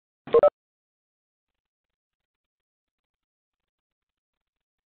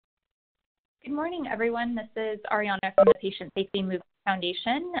Good morning, everyone. This is Ariana from the Patient Safety Movement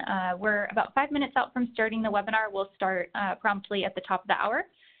Foundation. We're about 5 minutes out from starting the webinar. We'll start promptly at the top of the hour.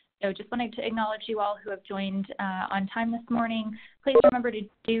 So just wanted to acknowledge you all who have joined on time this morning. Please remember to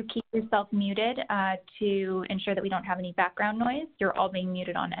keep yourself muted to ensure that we don't have any background noise. You're all being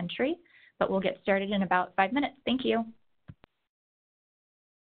muted on entry, but we'll get started in about 5 minutes. Thank you.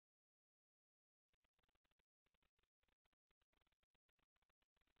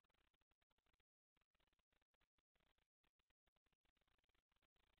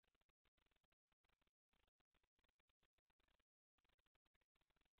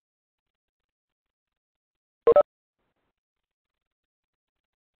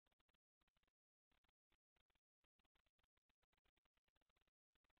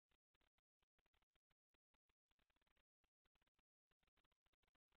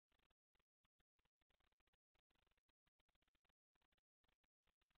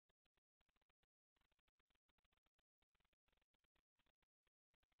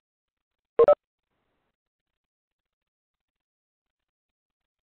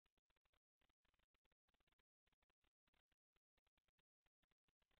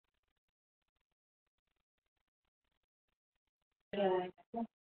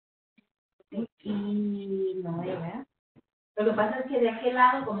 Y no, ¿verdad? Lo que pasa es que de aquel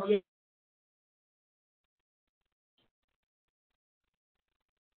lado, como ya...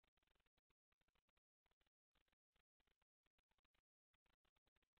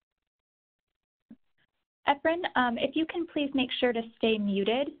 Efren, if you can please make sure to stay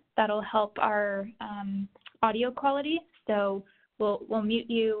muted, that'll help our audio quality. So we'll mute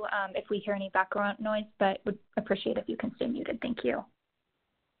you if we hear any background noise, but would appreciate if you can stay muted. Thank you.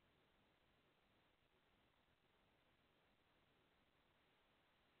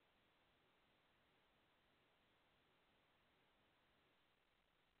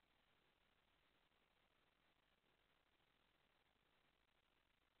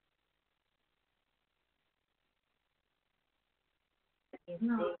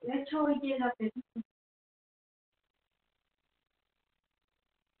 No, de hecho hoy llega...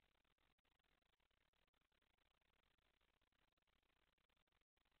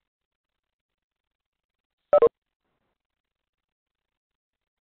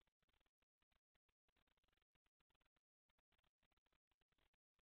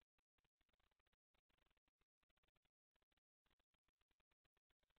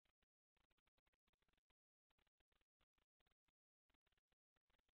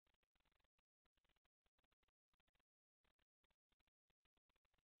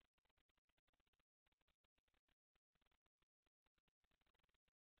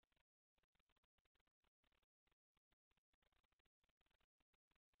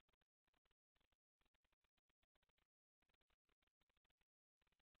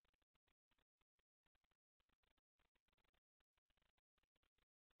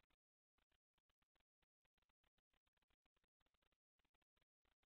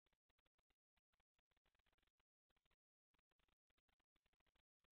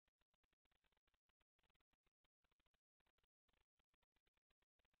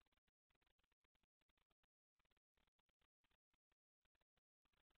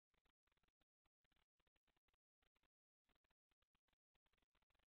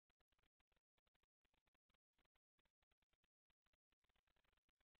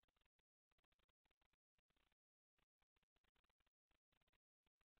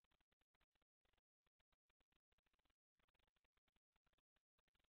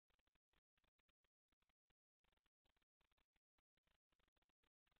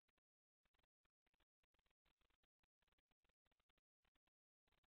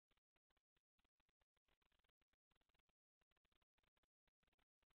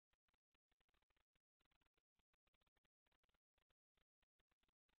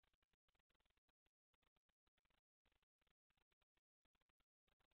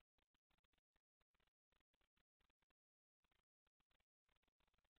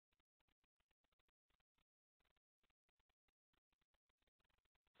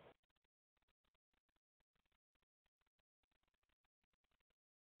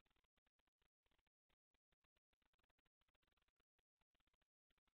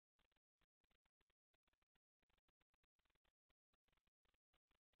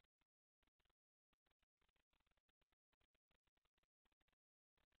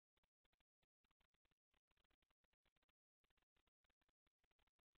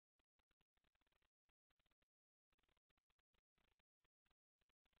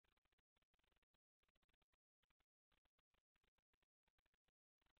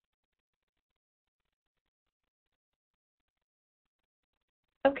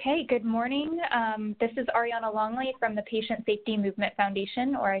 Okay, good morning. This is Ariana Longley from the Patient Safety Movement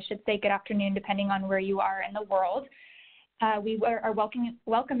Foundation, or I should say good afternoon, depending on where you are in the world. We are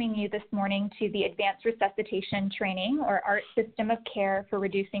welcoming you this morning to the Advanced Resuscitation Training, or ART System of Care for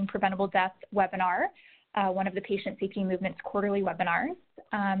Reducing Preventable Death webinar, one of the Patient Safety Movement's quarterly webinars.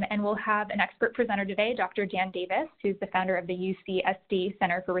 And we'll have an expert presenter today, Dr. Dan Davis, who's the founder of the UCSD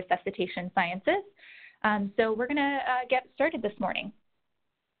Center for Resuscitation Sciences. So we're going to get started this morning.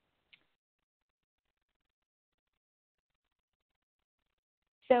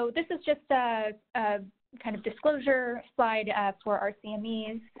 So this is just a kind of disclosure slide for our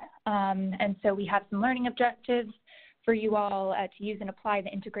CMEs. And so we have some learning objectives for you all to use and apply the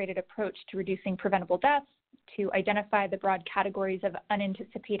integrated approach to reducing preventable deaths, to identify the broad categories of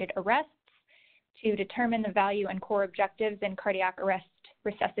unanticipated arrests, to determine the value and core objectives in cardiac arrest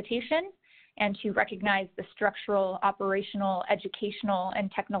resuscitation, and to recognize the structural, operational, educational, and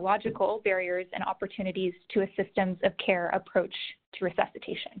technological barriers and opportunities to a systems of care approach to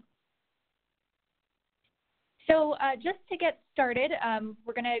resuscitation. So just to get started,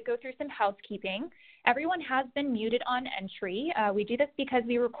 we're going to go through some housekeeping. Everyone has been muted on entry. We do this because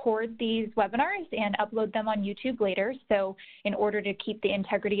we record these webinars and upload them on YouTube later. So in order to keep the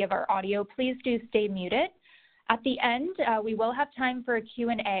integrity of our audio, please do stay muted. At the end, we will have time for a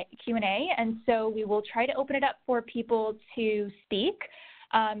Q&A, and so we will try to open it up for people to speak.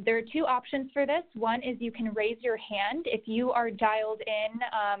 There are two options for this. One is you can raise your hand if you are dialed in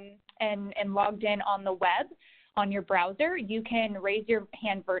and logged in on the web on your browser. You can raise your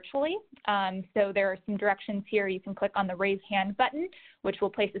hand virtually. So there are some directions here. You can click on the raise hand button, which will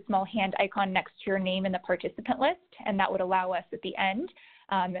place a small hand icon next to your name in the participant list, and that would allow us at the end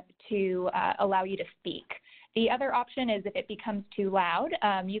to allow you to speak. The other option is if it becomes too loud,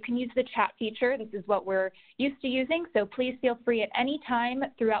 you can use the chat feature. This is what we're used to using, so please feel free at any time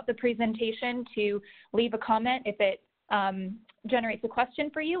throughout the presentation to leave a comment if it generates a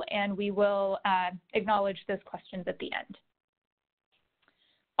question for you, and we will acknowledge those questions at the end.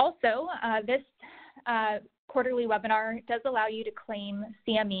 Also, this quarterly webinar does allow you to claim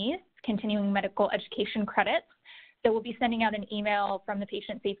CMEs, continuing medical education credits. So we'll be sending out an email from the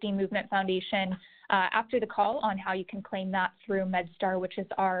Patient Safety Movement Foundation after the call on how you can claim that through MedStar, which is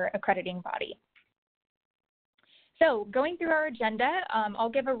our accrediting body. So going through our agenda, I'll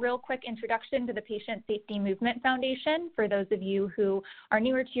give a real quick introduction to the Patient Safety Movement Foundation for those of you who are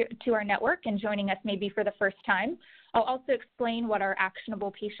newer to our network and joining us maybe for the first time. I'll also explain what our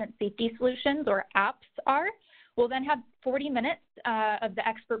Actionable Patient Safety Solutions, or APSS, are. We'll then have 40 minutes of the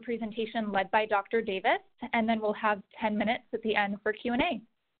expert presentation led by Dr. Davis, and then we'll have 10 minutes at the end for Q&A.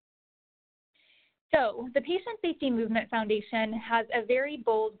 So the Patient Safety Movement Foundation has a very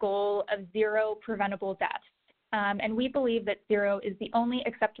bold goal of 0 preventable deaths. And we believe that 0 is the only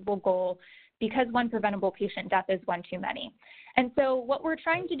acceptable goal because one preventable patient death is one too many. And so what we're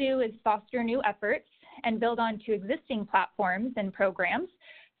trying to do is foster new efforts and build onto existing platforms and programs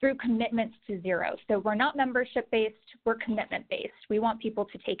through commitments to 0. So we're not membership-based, we're commitment-based. We want people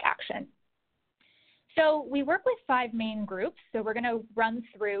to take action. So we work with 5 main groups, so we're going to run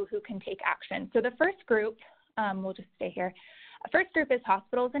through who can take action. So the first group, we'll just stay here. First group is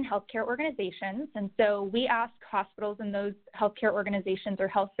hospitals and healthcare organizations, and so we ask hospitals and those healthcare organizations or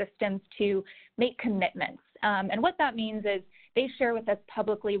health systems to make commitments. And what that means is they share with us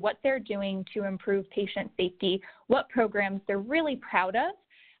publicly what they're doing to improve patient safety, what programs they're really proud of,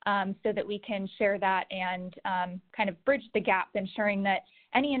 so that we can share that and kind of bridge the gap, ensuring that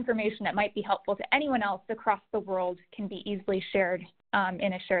any information that might be helpful to anyone else across the world can be easily shared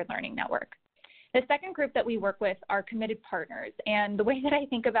in a shared learning network. The second group that we work with are committed partners, and the way that I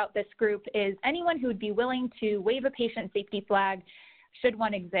think about this group is anyone who would be willing to wave a patient safety flag should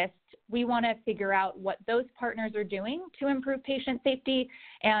one exist. We want to figure out what those partners are doing to improve patient safety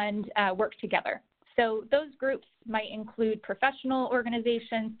and work together. So those groups might include professional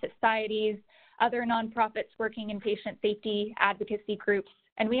organizations, societies, other nonprofits working in patient safety, advocacy groups,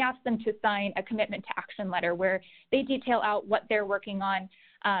 and we ask them to sign a commitment to action letter where they detail out what they're working on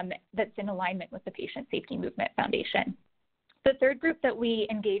that's in alignment with the Patient Safety Movement Foundation. The third group that we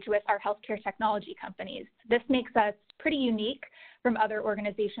engage with are healthcare technology companies. This makes us pretty unique from other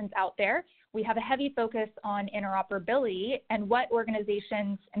organizations out there. We have a heavy focus on interoperability and what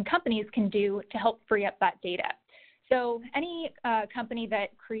organizations and companies can do to help free up that data. So any company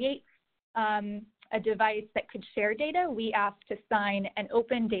that creates a device that could share data, we ask to sign an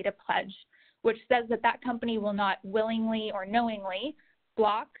open data pledge, which says that that company will not willingly or knowingly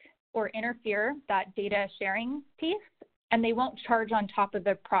block or interfere that data sharing piece, and they won't charge on top of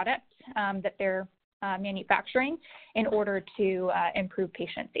the product that they're manufacturing in order to improve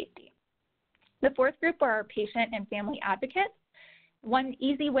patient safety. The fourth group are our patient and family advocates. One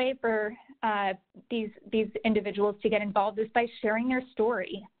easy way for these individuals to get involved is by sharing their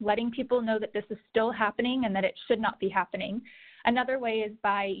story, letting people know that this is still happening and that it should not be happening. Another way is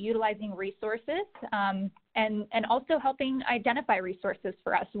by utilizing resources and also helping identify resources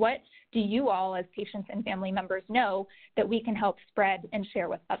for us. What do you all as patients and family members know that we can help spread and share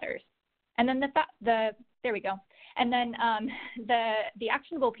with others? And then there we go. And then the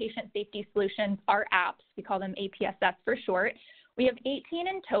Actionable Patient Safety Solutions are apps. We call them APSS for short. We have 18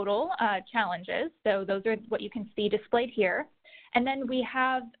 in total challenges. So those are what you can see displayed here. And then we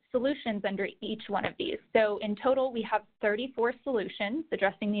have solutions under each one of these. So in total, we have 34 solutions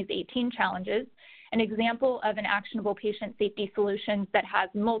addressing these 18 challenges. An example of an actionable patient safety solutions that has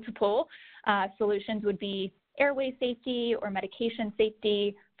multiple solutions would be airway safety or medication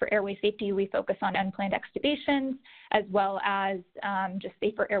safety. For airway safety, we focus on unplanned extubations, as well as just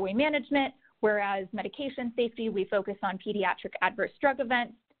safer airway management, whereas medication safety, we focus on pediatric adverse drug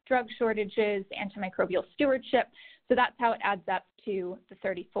events, drug shortages, antimicrobial stewardship. So that's how it adds up to the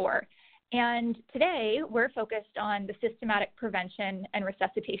 34. And today, we're focused on the systematic prevention and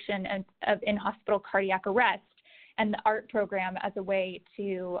resuscitation of in-hospital cardiac arrest and the ART program as a way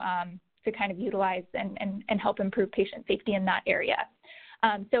to kind of utilize and help improve patient safety in that area.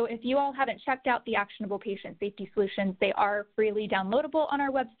 So if you all haven't checked out the Actionable Patient Safety Solutions, they are freely downloadable on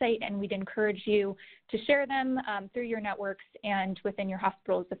our website, and we'd encourage you to share them through your networks and within your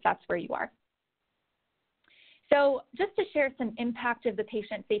hospitals if that's where you are. So just to share some impact of the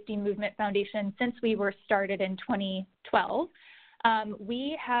Patient Safety Movement Foundation since we were started in 2012,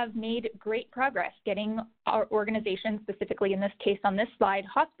 we have made great progress getting our organization, specifically in this case on this slide,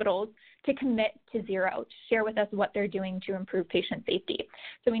 hospitals, to commit to zero, to share with us what they're doing to improve patient safety.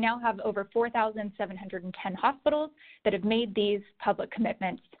 So we now have over 4,710 hospitals that have made these public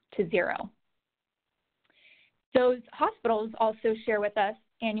commitments to zero. Those hospitals also share with us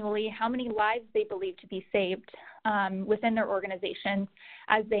annually how many lives they believe to be saved within their organizations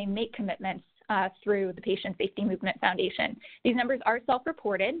as they make commitments through the Patient Safety Movement Foundation. These numbers are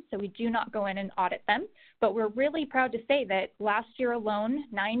self-reported, so we do not go in and audit them, but we're really proud to say that last year alone,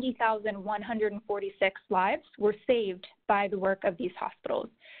 90,146 lives were saved by the work of these hospitals.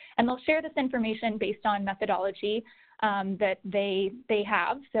 And they'll share this information based on methodology that they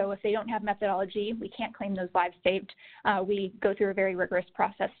have. So if they don't have methodology, we can't claim those lives saved. We go through a very rigorous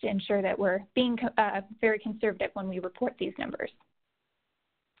process to ensure that we're being very conservative when we report these numbers.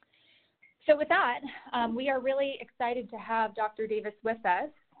 So with that, we are really excited to have Dr. Davis with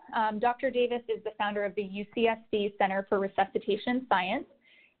us. Dr. Davis is the founder of the UCSD Center for Resuscitation Science.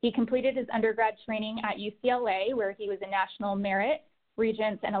 He completed his undergrad training at UCLA, where he was a National Merit,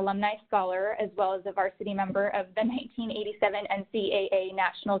 Regents, and Alumni Scholar, as well as a varsity member of the 1987 NCAA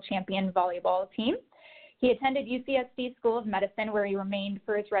National Champion Volleyball team. He attended UCSD School of Medicine, where he remained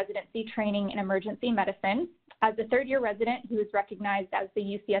for his residency training in emergency medicine. As a third-year resident, he was recognized as the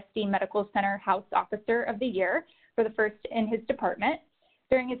UCSD Medical Center House Officer of the Year for the first in his department.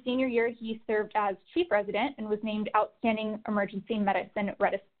 During his senior year, he served as chief resident and was named Outstanding Emergency Medicine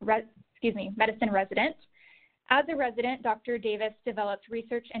Resident. As a resident, Dr. Davis developed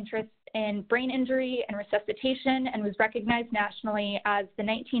research interests in brain injury and resuscitation and was recognized nationally as the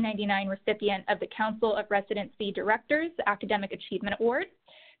 1999 recipient of the Council of Residency Directors Academic Achievement Award.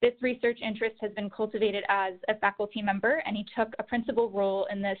 This research interest has been cultivated as a faculty member, and he took a principal role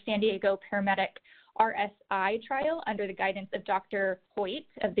in the San Diego Paramedic RSI trial under the guidance of Dr. Hoyt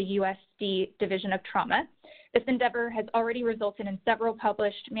of the USD Division of Trauma. This endeavor has already resulted in several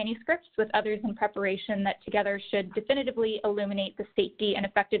published manuscripts, with others in preparation that together should definitively illuminate the safety and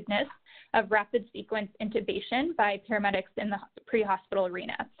effectiveness of rapid sequence intubation by paramedics in the pre-hospital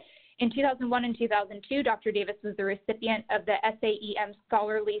arena. In 2001 and 2002, Dr. Davis was the recipient of the SAEM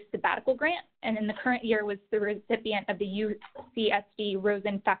Scholarly Sabbatical Grant, and in the current year was the recipient of the UCSD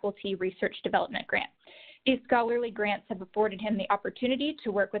Rosen Faculty Research Development Grant. These scholarly grants have afforded him the opportunity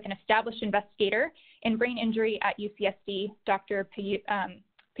to work with an established investigator in brain injury at UCSD, Dr.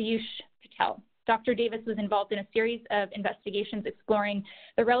 Piyush Patel. Dr. Davis was involved in a series of investigations exploring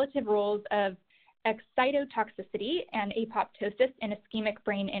the relative roles of excitotoxicity and apoptosis in ischemic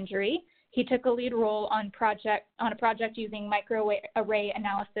brain injury. He took a lead role on a project using microarray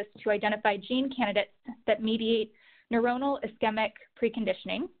analysis to identify gene candidates that mediate neuronal ischemic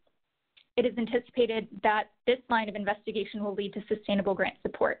preconditioning. It is anticipated that this line of investigation will lead to sustainable grant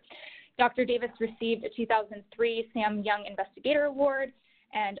support. Dr. Davis received a 2003 Sam Young Investigator Award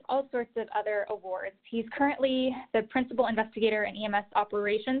and all sorts of other awards. He's currently the Principal Investigator and EMS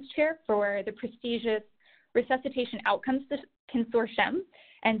Operations Chair for the prestigious Resuscitation Outcomes Consortium.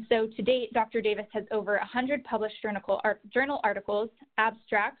 And so to date, Dr. Davis has over 100 published journal articles,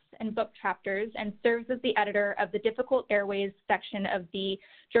 abstracts, and book chapters, and serves as the editor of the Difficult Airways section of the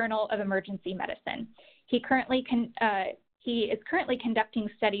Journal of Emergency Medicine. He is currently conducting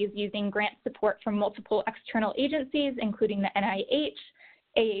studies using grant support from multiple external agencies, including the NIH,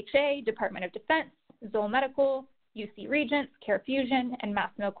 AHA, Department of Defense, Zoll Medical, UC Regents, CareFusion, and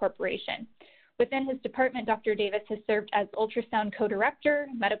Masimo Corporation. Within his department, Dr. Davis has served as ultrasound co-director,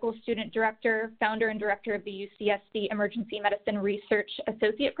 medical student director, founder and director of the UCSD Emergency Medicine Research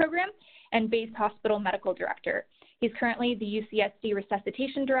Associate Program, and Bayes Hospital medical director. He's currently the UCSD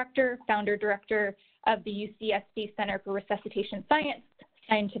Resuscitation Director, founder director of the UCSD Center for Resuscitation Science,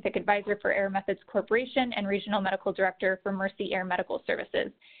 scientific advisor for Air Methods Corporation, and regional medical director for Mercy Air Medical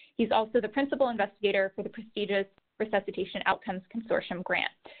Services. He's also the principal investigator for the prestigious Resuscitation Outcomes Consortium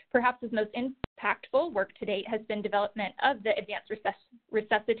grant. Perhaps his most impactful work to date has been development of the Advanced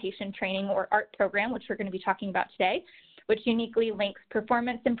Resuscitation Training, or ART program, which we're going to be talking about today, which uniquely links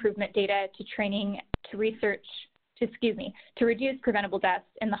performance improvement data to training to reduce preventable deaths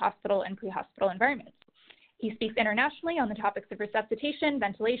in the hospital and pre-hospital environments. He speaks internationally on the topics of resuscitation,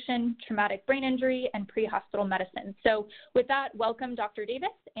 ventilation, traumatic brain injury, and pre-hospital medicine. So with that, welcome, Dr. Davis,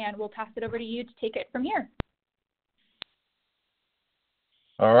 and we'll pass it over to you to take it from here.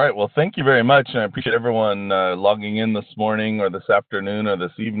 All right. Well, thank you very much. And I appreciate everyone logging in this morning or this afternoon or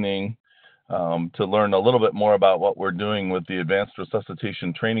this evening to learn a little bit more about what we're doing with the Advanced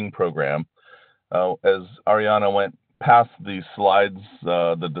Resuscitation Training Program. As Ariana went past the slides,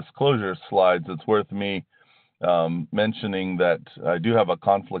 the disclosure slides, it's worth me mentioning that I do have a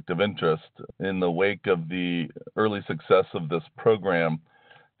conflict of interest. In the wake of the early success of this program,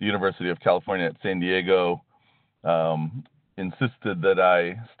 the University of California at San Diego insisted that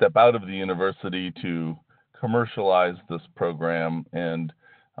I step out of the university to commercialize this program and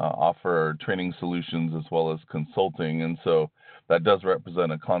offer training solutions as well as consulting. And so that does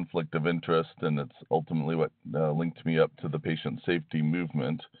represent a conflict of interest, and it's ultimately what linked me up to the patient safety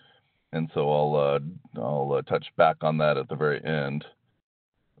movement. And so I'll touch back on that at the very end.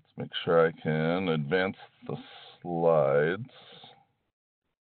 Let's make sure I can advance the slides.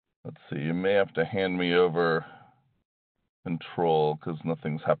 Let's see, you may have to hand me over control because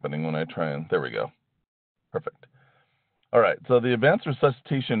nothing's happening when I try and, there we go. Perfect. All right, so the Advanced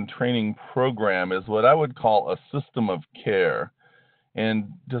Resuscitation Training Program is what I would call a system of care. And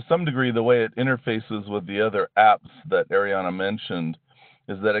to some degree, the way it interfaces with the other apps that Ariana mentioned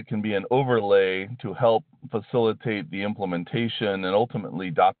is that it can be an overlay to help facilitate the implementation and ultimately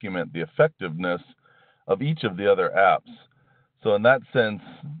document the effectiveness of each of the other apps. So in that sense,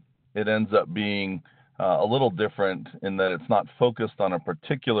 it ends up being a little different in that it's not focused on a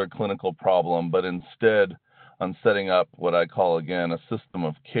particular clinical problem, but instead on setting up what I call, again, a system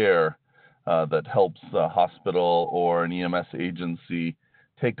of care that helps a hospital or an EMS agency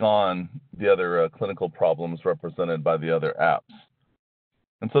take on the other clinical problems represented by the other apps.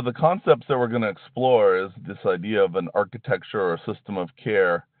 And so the concepts that we're going to explore is this idea of an architecture or system of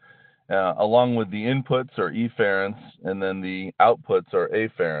care, along with the inputs or efferents, and then the outputs or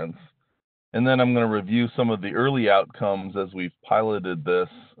afferents. And then I'm going to review some of the early outcomes as we've piloted this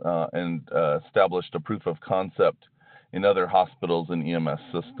and established a proof of concept in other hospitals and EMS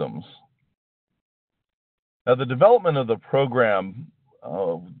systems. Now, the development of the program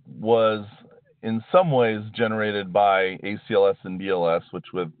was in some ways generated by ACLS and BLS,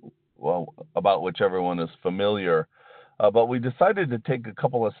 about which everyone is familiar. But we decided to take a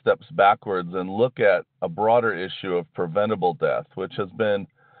couple of steps backwards and look at a broader issue of preventable death, which has been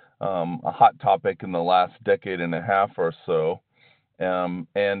a hot topic in the last decade and a half or so.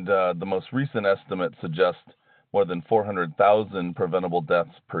 The most recent estimate suggests more than 400,000 preventable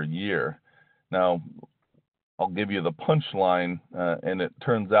deaths per year. Now, I'll give you the punchline, and it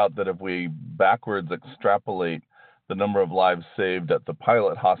turns out that if we backwards extrapolate the number of lives saved at the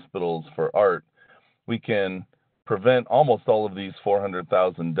pilot hospitals for ART, we can prevent almost all of these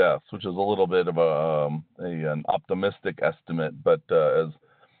 400,000 deaths, which is a little bit of an optimistic estimate, but as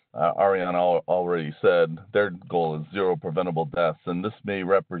Ariana already said, their goal is 0 preventable deaths, and this may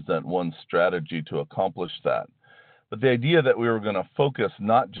represent one strategy to accomplish that. But the idea that we were going to focus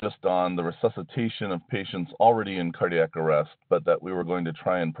not just on the resuscitation of patients already in cardiac arrest, but that we were going to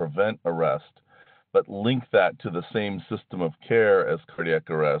try and prevent arrest, but link that to the same system of care as cardiac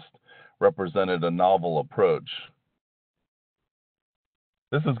arrest, represented a novel approach.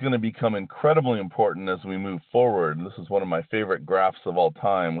 This is going to become incredibly important as we move forward. This is one of my favorite graphs of all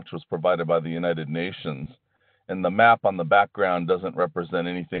time, which was provided by the United Nations. And the map on the background doesn't represent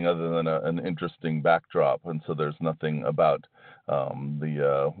anything other than an interesting backdrop. And so there's nothing about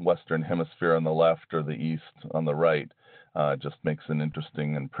the Western Hemisphere on the left or the East on the right. It just makes an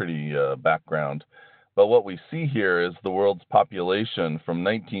interesting and pretty background. But what we see here is the world's population from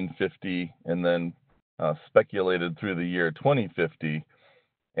 1950 and then speculated through the year 2050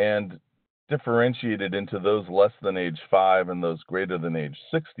 and differentiated into those less than age 5 and those greater than age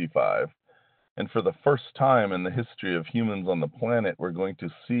 65. And for the first time in the history of humans on the planet, we're going to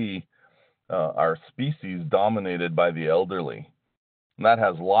see our species dominated by the elderly. And that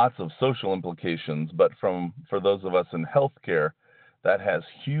has lots of social implications, but for those of us in healthcare, that has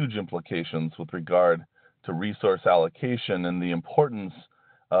huge implications with regard to resource allocation and the importance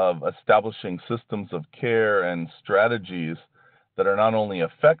of establishing systems of care and strategies that are not only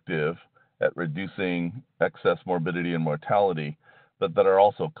effective at reducing excess morbidity and mortality, but that are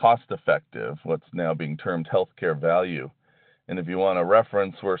also cost-effective, what's now being termed healthcare value. And if you want a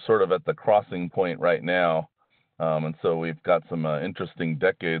reference, we're sort of at the crossing point right now, and so we've got some interesting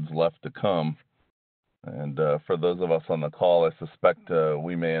decades left to come. And for those of us on the call, I suspect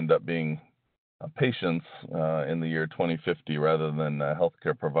we may end up being patients in the year 2050 rather than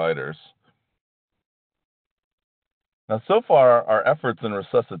healthcare providers. Now, so far, our efforts in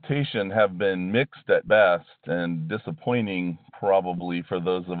resuscitation have been mixed at best and disappointing probably for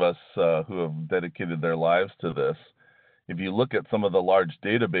those of us who have dedicated their lives to this. If you look at some of the large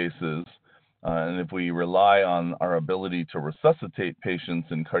databases, and if we rely on our ability to resuscitate patients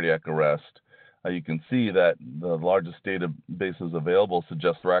in cardiac arrest, you can see that the largest databases available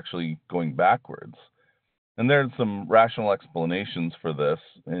suggest we're actually going backwards. And there are some rational explanations for this.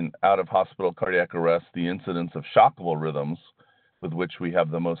 In out-of-hospital cardiac arrest, the incidence of shockable rhythms, with which we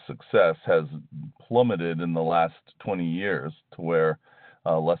have the most success, has plummeted in the last 20 years to where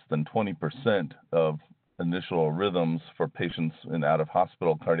less than 20% of initial rhythms for patients in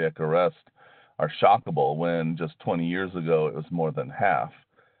out-of-hospital cardiac arrest are shockable, when just 20 years ago it was more than half.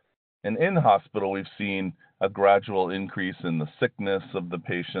 And in hospital, we've seen a gradual increase in the sickness of the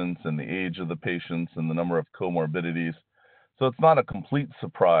patients and the age of the patients and the number of comorbidities. So it's not a complete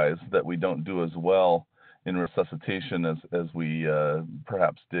surprise that we don't do as well in resuscitation as we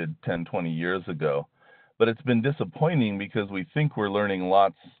perhaps did 10, 20 years ago. But it's been disappointing because we think we're learning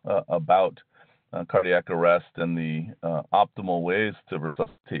lots about cardiac arrest and the optimal ways to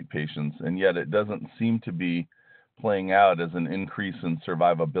resuscitate patients, and yet it doesn't seem to be playing out as an increase in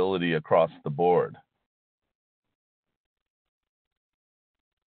survivability across the board.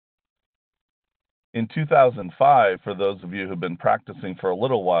 In 2005, for those of you who've been practicing for a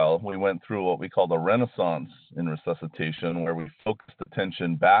little while, we went through what we call the Renaissance in resuscitation, where we focused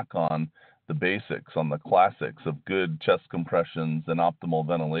attention back on the basics, on the classics of good chest compressions and optimal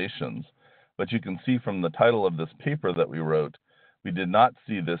ventilations. But you can see from the title of this paper that we wrote, we did not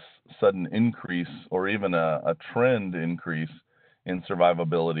see this sudden increase or even a trend increase in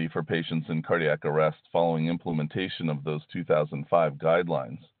survivability for patients in cardiac arrest following implementation of those 2005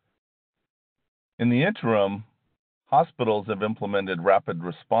 guidelines. In the interim, hospitals have implemented rapid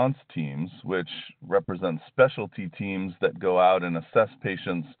response teams, which represent specialty teams that go out and assess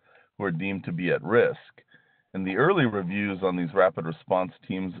patients who are deemed to be at risk. And the early reviews on these rapid response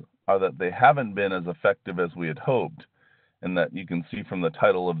teams are that they haven't been as effective as we had hoped, and that you can see from the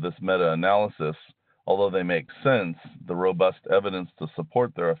title of this meta-analysis, although they make sense, the robust evidence to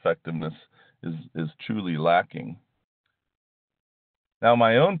support their effectiveness is truly lacking. Now,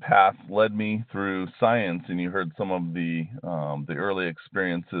 my own path led me through science, and you heard some of the early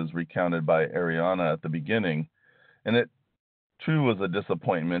experiences recounted by Ariana at the beginning, and it too was a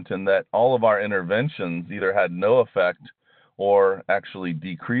disappointment in that all of our interventions either had no effect or actually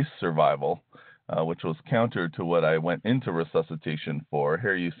decreased survival, which was counter to what I went into resuscitation for.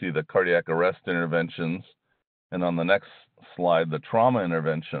 Here you see the cardiac arrest interventions, and on the next slide, the trauma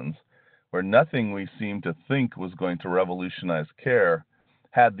interventions, where nothing we seemed to think was going to revolutionize care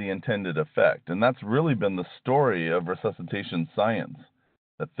had the intended effect. And that's really been the story of resuscitation science,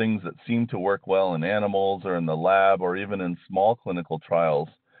 that things that seem to work well in animals or in the lab or even in small clinical trials,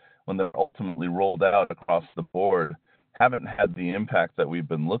 when they're ultimately rolled out across the board, haven't had the impact that we've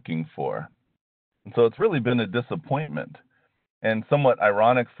been looking for. And so it's really been a disappointment, and somewhat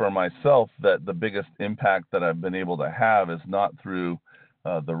ironic for myself that the biggest impact that I've been able to have is not through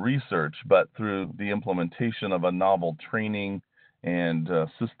the research, but through the implementation of a novel training and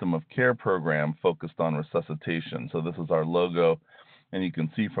system of care program focused on resuscitation. So this is our logo, and you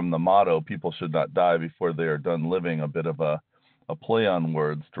can see from the motto, people should not die before they are done living, a bit of a a play on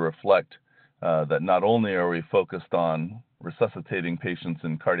words to reflect that not only are we focused on resuscitating patients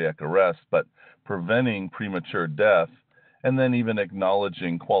in cardiac arrest, but preventing premature death, and then even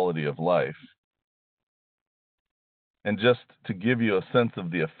acknowledging quality of life. And just to give you a sense of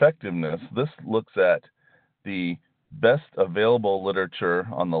the effectiveness, this looks at the best available literature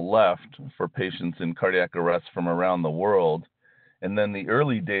on the left for patients in cardiac arrest from around the world, and then the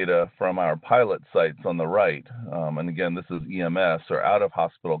early data from our pilot sites on the right. And again, this is EMS, or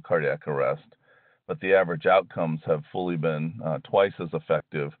out-of-hospital cardiac arrest, but the average outcomes have fully been twice as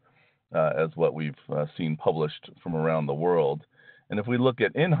effective as what we've seen published from around the world. And if we look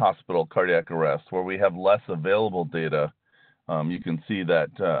at in-hospital cardiac arrest, where we have less available data, you can see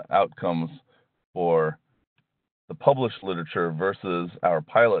that outcomes for the published literature versus our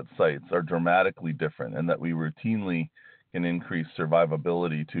pilot sites are dramatically different, and that we routinely can increase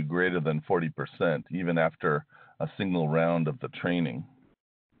survivability to greater than 40%, even after a single round of the training.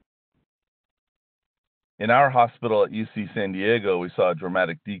 In our hospital at UC San Diego, we saw a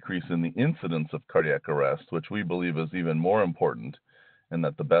dramatic decrease in the incidence of cardiac arrest, which we believe is even more important, and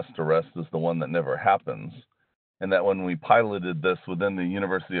that the best arrest is the one that never happens. And that when we piloted this within the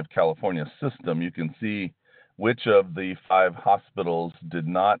University of California system, you can see which of the 5 hospitals did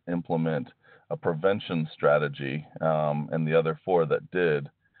not implement a prevention strategy, and the other 4 that did,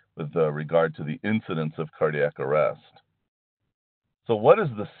 with regard to the incidence of cardiac arrest. So what is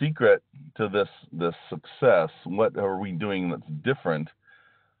the secret to this success? What are we doing that's different?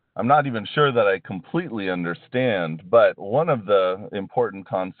 I'm not even sure that I completely understand, but one of the important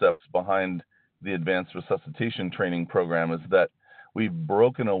concepts behind the Advanced Resuscitation Training Program is that we've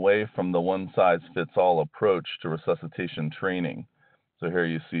broken away from the one-size-fits-all approach to resuscitation training. So here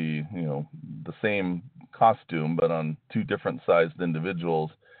you see, the same costume, but on 2 different sized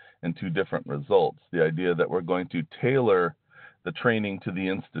individuals and 2 different results. The idea that we're going to tailor the training to the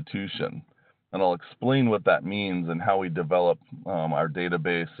institution. And I'll explain what that means and how we develop our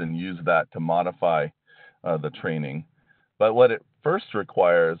database and use that to modify the training. But what it first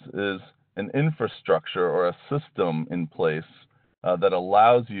requires is an infrastructure or a system in place that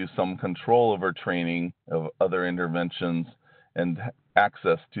allows you some control over training of other interventions and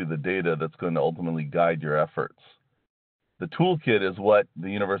access to the data that's going to ultimately guide your efforts. The toolkit is what the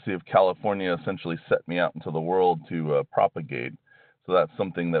University of California essentially set me out into the world to propagate. So that's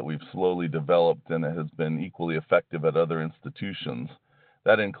something that we've slowly developed, and it has been equally effective at other institutions.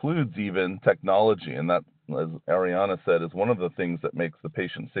 That includes even technology, and that, as Ariana said, is one of the things that makes the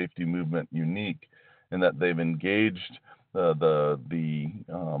patient safety movement unique, in that they've engaged the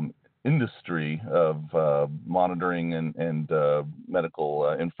industry of monitoring and medical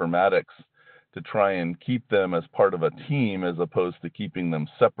informatics to try and keep them as part of a team, as opposed to keeping them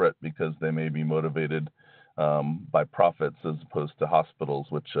separate because they may be motivated by profits, as opposed to hospitals,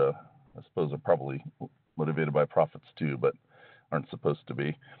 which I suppose are probably motivated by profits too, but aren't supposed to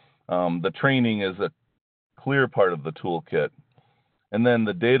be. The training is a clear part of the toolkit. And then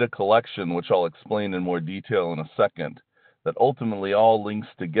the data collection, which I'll explain in more detail in a second, that ultimately all links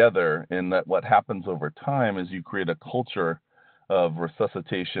together, in that what happens over time is you create a culture of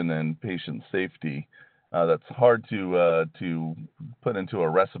resuscitation and patient safety that's hard to put into a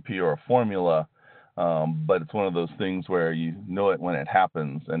recipe or a formula, but it's one of those things where you know it when it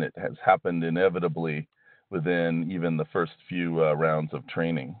happens, and it has happened inevitably within even the first few rounds of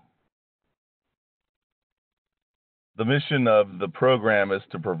training. The mission of the program is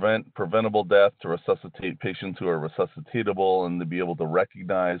to prevent preventable death, to resuscitate patients who are resuscitatable, and to be able to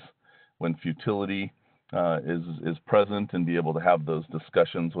recognize when futility is present, and be able to have those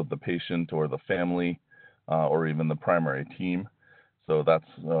discussions with the patient or the family or even the primary team. So that's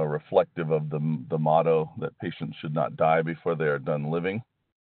reflective of the motto that patients should not die before they are done living.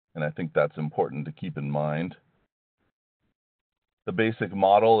 And I think that's important to keep in mind. The basic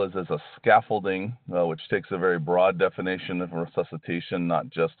model is as a scaffolding, which takes a very broad definition of resuscitation, not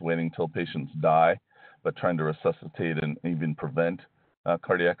just waiting till patients die, but trying to resuscitate and even prevent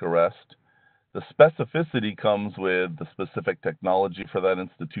cardiac arrest. The specificity comes with the specific technology for that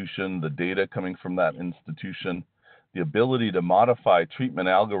institution, the data coming from that institution, the ability to modify treatment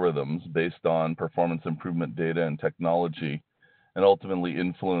algorithms based on performance improvement data and technology, and ultimately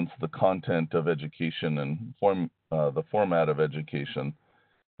influence the content of education and the format of education.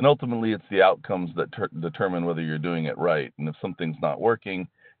 And ultimately, it's the outcomes that determine whether you're doing it right. And if something's not working,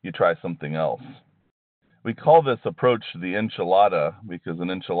 you try something else. We call this approach the enchilada because an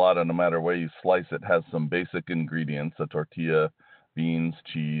enchilada, no matter where you slice it, has some basic ingredients: a tortilla, beans,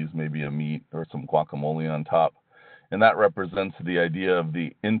 cheese, maybe a meat, or some guacamole on top. And that represents the idea of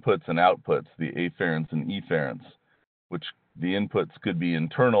the inputs and outputs, the afferents and efferents, which The inputs could be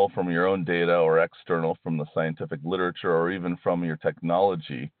internal from your own data or external from the scientific literature or even from your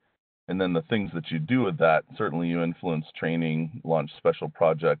technology. And then the things that you do with that, certainly you influence training, launch special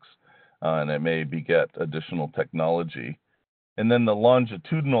projects, and it may beget additional technology. And then the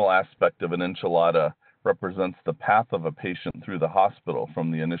longitudinal aspect of an enchilada represents the path of a patient through the hospital,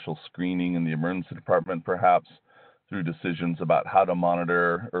 from the initial screening in the emergency department perhaps, through decisions about how to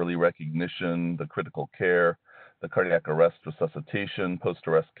monitor, early recognition, the critical care, the cardiac arrest, resuscitation,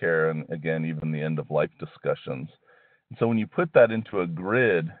 post-arrest care, and again, even the end-of-life discussions. And so when you put that into a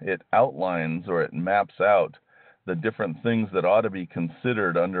grid, it outlines or it maps out the different things that ought to be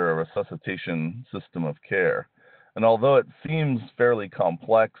considered under a resuscitation system of care. And although it seems fairly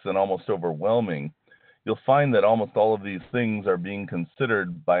complex and almost overwhelming, you'll find that almost all of these things are being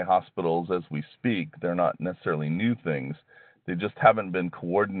considered by hospitals as we speak. They're not necessarily new things. They just haven't been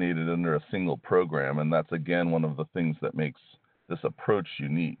coordinated under a single program, and that's, again, one of the things that makes this approach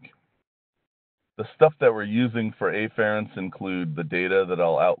unique. The stuff that we're using for afferents include the data that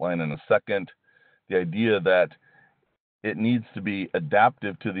I'll outline in a second, the idea that it needs to be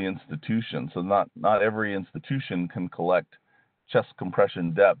adaptive to the institution. So not every institution can collect chest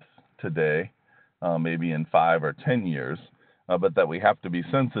compression depth today, maybe in 5 or 10 years, but that we have to be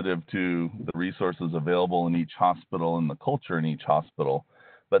sensitive to the resources available in each hospital and the culture in each hospital,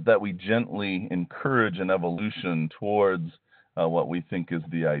 but that we gently encourage an evolution towards what we think is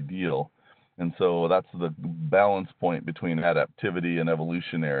the ideal. And so that's the balance point between adaptivity and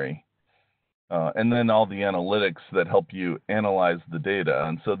evolutionary. And then all the analytics that help you analyze the data.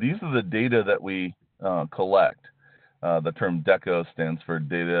 And so these are the data that we collect. The term DECO stands for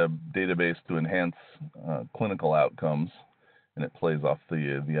Database to Enhance Clinical Outcomes, and it plays off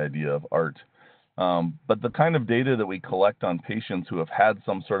the idea of art. But the kind of data that we collect on patients who have had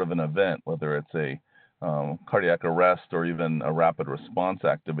some sort of an event, whether it's a cardiac arrest or even a rapid response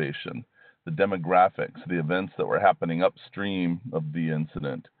activation, the demographics, the events that were happening upstream of the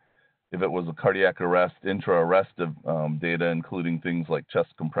incident. If it was a cardiac arrest, intra-arrest data, including things like chest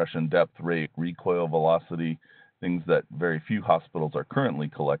compression depth, rate, recoil velocity, things that very few hospitals are currently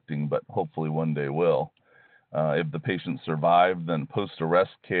collecting, but hopefully one day will. If the patient survived, then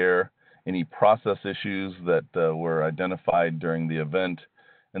post-arrest care, any process issues that were identified during the event,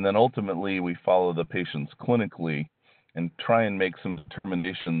 and then ultimately we follow the patients clinically and try and make some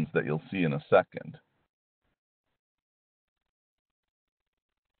determinations that you'll see in a second.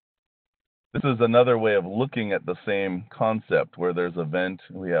 This is another way of looking at the same concept where there's event,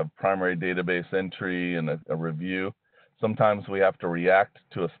 we have primary database entry and a review. Sometimes we have to react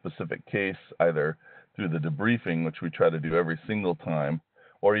to a specific case, either through the debriefing, which we try to do every single time,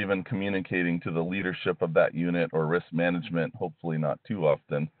 or even communicating to the leadership of that unit or risk management, hopefully not too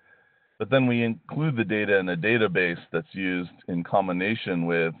often. But then we include the data in a database that's used in combination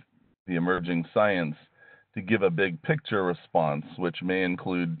with the emerging science to give a big picture response, which may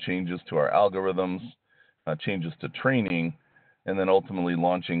include changes to our algorithms, changes to training, and then ultimately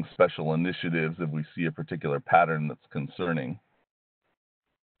launching special initiatives if we see a particular pattern that's concerning.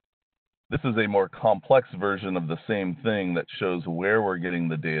 This is a more complex version of the same thing that shows where we're getting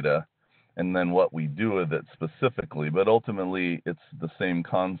the data and then what we do with it specifically, but ultimately it's the same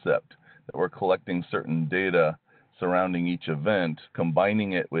concept, that we're collecting certain data surrounding each event,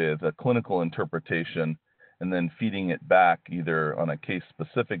 combining it with a clinical interpretation, and then feeding it back either on a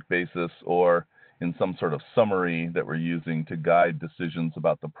case-specific basis or in some sort of summary that we're using to guide decisions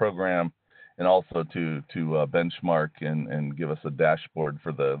about the program, and also to benchmark and give us a dashboard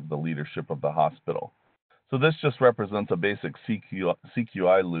for the leadership of the hospital. So this just represents a basic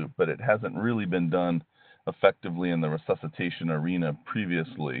CQI loop, but it hasn't really been done effectively in the resuscitation arena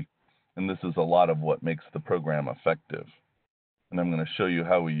previously, and this is a lot of what makes the program effective. And I'm going to show you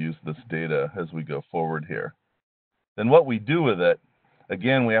how we use this data as we go forward here. Then what we do with it,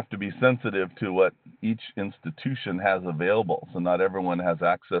 again, we have to be sensitive to what each institution has available. So not everyone has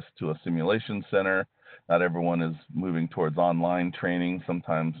access to a simulation center. Not everyone is moving towards online training.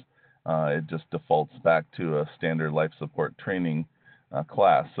 Sometimes it just defaults back to a standard life support training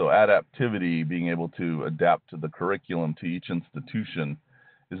class. So adaptivity, being able to adapt to the curriculum to each institution,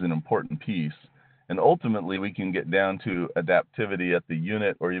 is an important piece. And ultimately, we can get down to adaptivity at the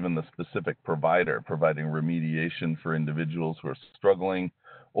unit or even the specific provider, providing remediation for individuals who are struggling,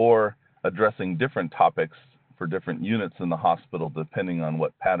 or addressing different topics for different units in the hospital, depending on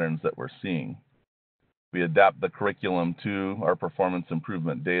what patterns that we're seeing. We adapt the curriculum to our performance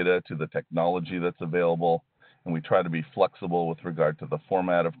improvement data, to the technology that's available, and we try to be flexible with regard to the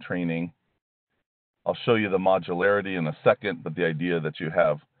format of training. I'll show you the modularity in a second, but the idea that you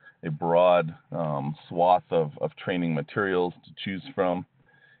have a broad swath of training materials to choose from.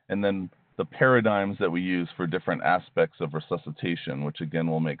 And then the paradigms that we use for different aspects of resuscitation, which again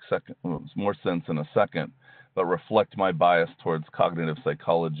will make more sense in a second, but reflect my bias towards cognitive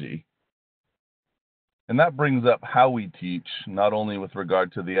psychology. And that brings up how we teach, not only with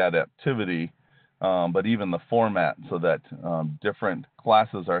regard to the adaptivity, but even the format, so that different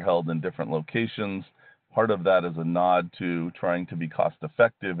classes are held in different locations. Part of that is a nod to trying to be cost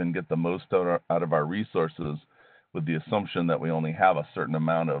effective and get the most out of our resources, with the assumption that we only have a certain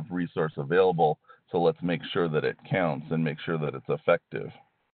amount of resource available. So let's make sure that it counts and make sure that it's effective.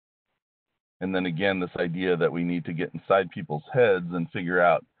 And then again, this idea that we need to get inside people's heads and figure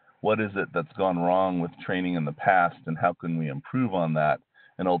out what is it that's gone wrong with training in the past and how can we improve on that,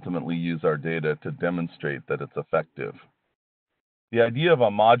 and ultimately use our data to demonstrate that it's effective. The idea of a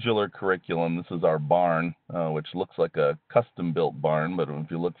modular curriculum, this is our barn, which looks like a custom-built barn, but if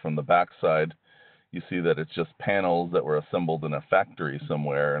you look from the backside, you see that it's just panels that were assembled in a factory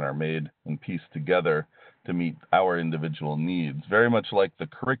somewhere and are made and pieced together to meet our individual needs. Very much like the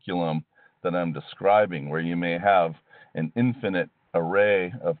curriculum that I'm describing, where you may have an infinite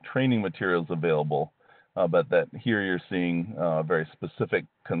array of training materials available, but that here you're seeing a very specific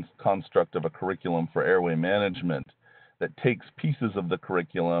construct of a curriculum for airway management that takes pieces of the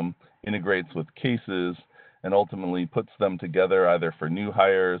curriculum, integrates with cases, and ultimately puts them together either for new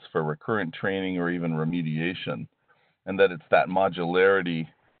hires, for recurrent training, or even remediation. And that it's that modularity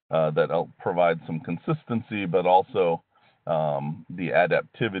that provides some consistency, but also the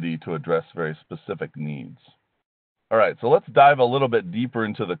adaptivity to address very specific needs. All right, so let's dive a little bit deeper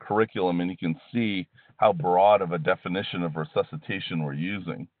into the curriculum, and you can see how broad of a definition of resuscitation we're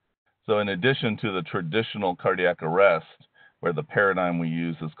using. So in addition to the traditional cardiac arrest, where the paradigm we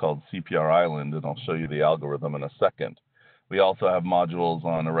use is called CPR Island, and I'll show you the algorithm in a second, we also have modules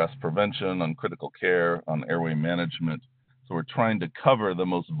on arrest prevention, on critical care, on airway management. So we're trying to cover the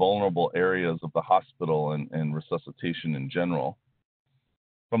most vulnerable areas of the hospital and resuscitation in general.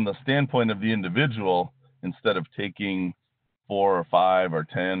 From the standpoint of the individual, instead of taking 4 or 5 or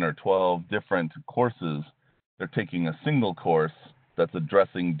 10 or 12 different courses, they're taking a single course that's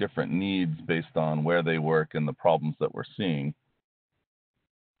addressing different needs based on where they work and the problems that we're seeing.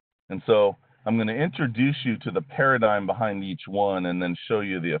 And so I'm going to introduce you to the paradigm behind each one and then show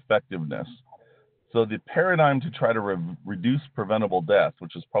you the effectiveness. So the paradigm to try to reduce preventable death,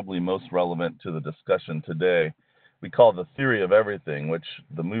 which is probably most relevant to the discussion today, we call the theory of everything, which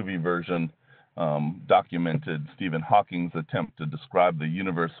the movie version documented Stephen Hawking's attempt to describe the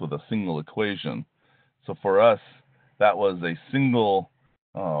universe with a single equation. So for us, that was a single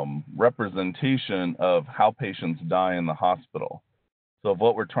representation of how patients die in the hospital. So if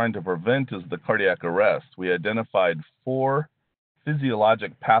what we're trying to prevent is the cardiac arrest, we identified 4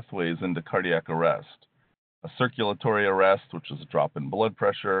 physiologic pathways into cardiac arrest: a circulatory arrest, which is a drop in blood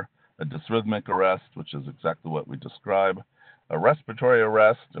pressure; a dysrhythmic arrest, which is exactly what we describe; a respiratory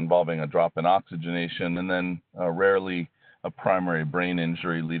arrest involving a drop in oxygenation; and then rarely a primary brain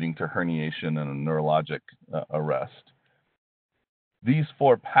injury leading to herniation and a neurologic arrest. These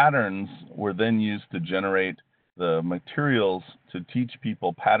 4 patterns were then used to generate the materials to teach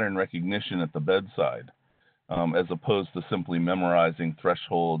people pattern recognition at the bedside, as opposed to simply memorizing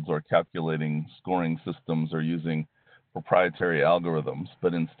thresholds or calculating scoring systems or using proprietary algorithms,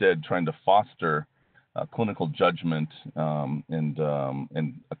 but instead trying to foster clinical judgment and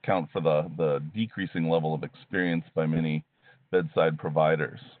account for the decreasing level of experience by many bedside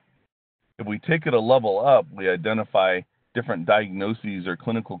providers. If we take it a level up, we identify different diagnoses or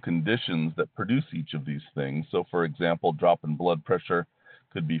clinical conditions that produce each of these things. So for example, drop in blood pressure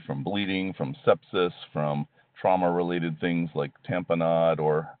could be from bleeding, from sepsis, from trauma-related things like tamponade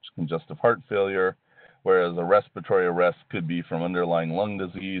or congestive heart failure, whereas a respiratory arrest could be from underlying lung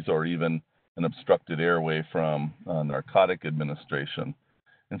disease or even an obstructed airway from narcotic administration.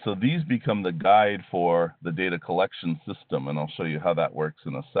 And so these become the guide for the data collection system, and I'll show you how that works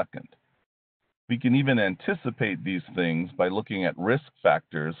in a second. We can even anticipate these things by looking at risk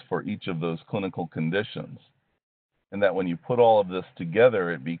factors for each of those clinical conditions. And that when you put all of this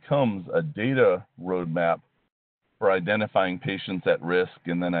together, it becomes a data roadmap for identifying patients at risk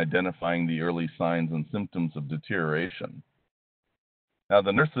and then identifying the early signs and symptoms of deterioration. Now,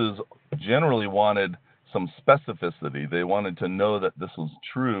 the nurses generally wanted some specificity. They wanted to know that this was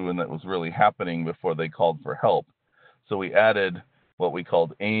true and that was really happening before they called for help. So we added what we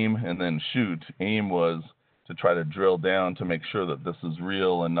called aim and then shoot. Aim was to try to drill down to make sure that this is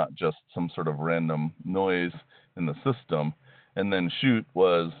real and not just some sort of random noise in the system. And then shoot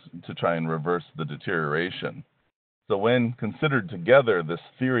was to try and reverse the deterioration. So when considered together, this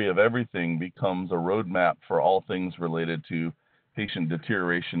theory of everything becomes a roadmap for all things related to patient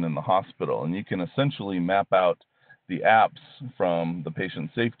deterioration in the hospital. And you can essentially map out the apps from the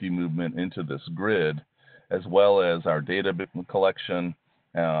patient safety movement into this grid, as well as our data collection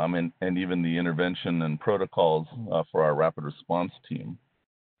and even the intervention and protocols for our rapid response team.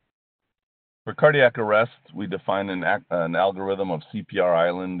 For cardiac arrest, we define an algorithm of CPR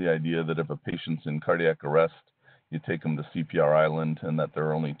island, the idea that if a patient's in cardiac arrest, you take them to CPR island, and that there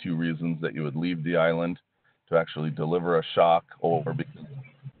are only two reasons that you would leave the island: to actually deliver a shock or because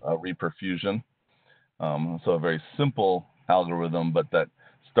of reperfusion. So a very simple algorithm, but that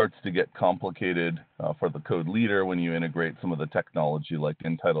starts to get complicated for the code leader when you integrate some of the technology like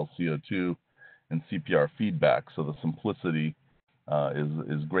end-tidal CO2 and CPR feedback. So the simplicity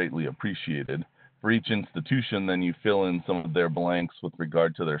is greatly appreciated. For each institution, then you fill in some of their blanks with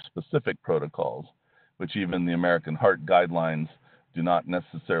regard to their specific protocols, which even the American Heart Guidelines do not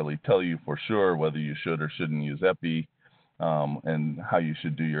necessarily tell you for sure whether you should or shouldn't use epi and how you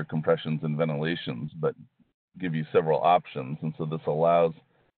should do your compressions and ventilations, but give you several options. And so this allows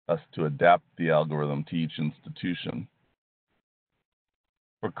us to adapt the algorithm to each institution.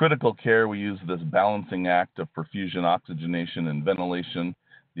 For critical care, we use this balancing act of perfusion, oxygenation, and ventilation,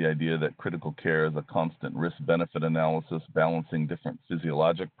 the idea that critical care is a constant risk-benefit analysis balancing different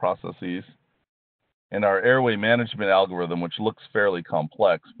physiologic processes. And our airway management algorithm, which looks fairly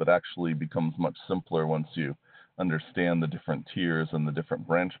complex, but actually becomes much simpler once you understand the different tiers and the different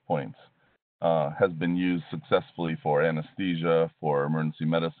branch points, has been used successfully for anesthesia, for emergency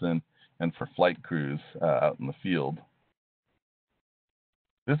medicine, and for flight crews out in the field.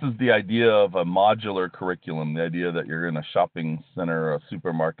 This is the idea of a modular curriculum, the idea that you're in a shopping center or a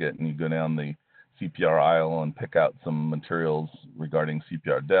supermarket and you go down the CPR aisle and pick out some materials regarding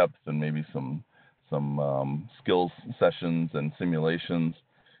CPR depth and maybe some skills sessions and simulations,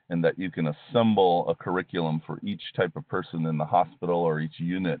 and that you can assemble a curriculum for each type of person in the hospital or each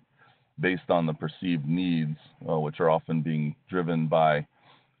unit based on the perceived needs, which are often being driven by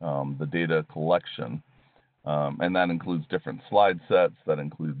the data collection. And that includes different slide sets, that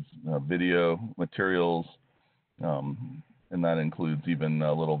includes video materials, and that includes even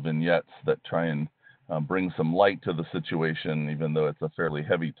little vignettes that try and bring some light to the situation, even though it's a fairly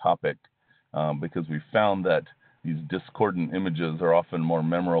heavy topic, because we found that these discordant images are often more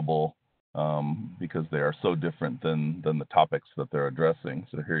memorable because they are so different than the topics that they're addressing.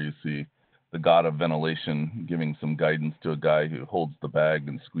 So here you see the god of ventilation giving some guidance to a guy who holds the bag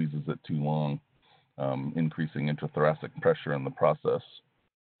and squeezes it too long, increasing intrathoracic pressure in the process.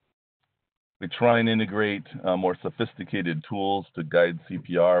 We try and integrate more sophisticated tools to guide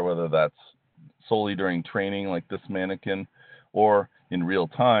CPR, whether that's solely during training like this mannequin, or in real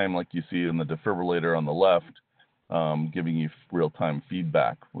time like you see in the defibrillator on the left, giving you real-time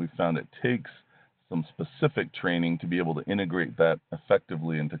feedback. We found it takes some specific training to be able to integrate that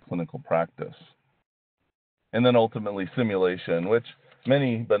effectively into clinical practice. And then ultimately simulation, which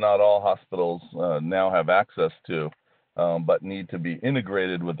many but not all hospitals now have access to, but need to be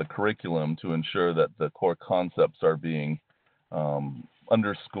integrated with the curriculum to ensure that the core concepts are being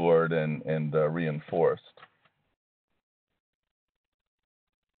underscored and reinforced.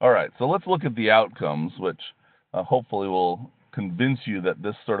 All right, so let's look at the outcomes, which hopefully will convince you that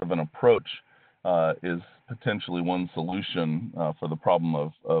this sort of an approach is potentially one solution for the problem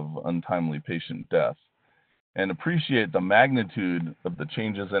of untimely patient death. And appreciate the magnitude of the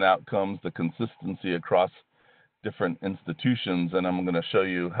changes in outcomes, the consistency across different institutions, and I'm going to show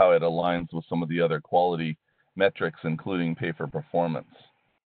you how it aligns with some of the other quality metrics, including pay for performance.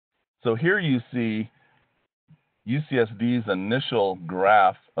 So here you see UCSD's initial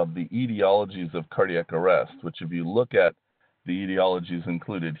graph of the etiologies of cardiac arrest, which if you look at the etiologies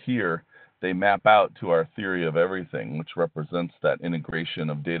included here, they map out to our theory of everything, which represents that integration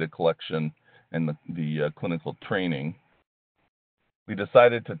of data collection and the clinical training. We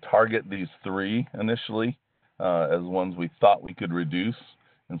decided to target these three initially as ones we thought we could reduce,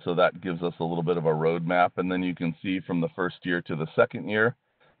 and so that gives us a little bit of a roadmap. And then you can see from the first year to the second year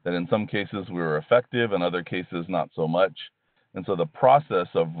that in some cases we were effective, in other cases not so much. And so the process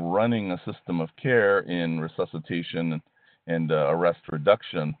of running a system of care in resuscitation and arrest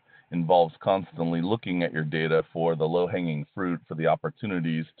reduction involves constantly looking at your data for the low-hanging fruit, for the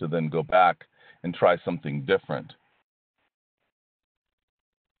opportunities to then go back and try something different.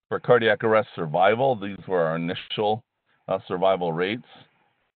 For cardiac arrest survival, these were our initial survival rates.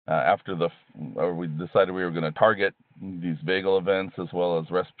 We decided we were going to target these vagal events as well as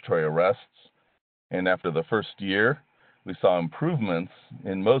respiratory arrests. And after the first year, we saw improvements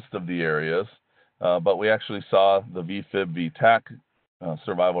in most of the areas, but we actually saw the VFib, VTAC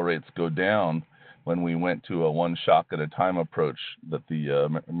survival rates go down when we went to a one shock at a time approach that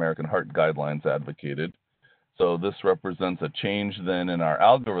the American Heart Guidelines advocated. So this represents a change then in our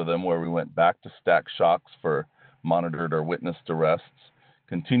algorithm where we went back to stack shocks for monitored or witnessed arrests,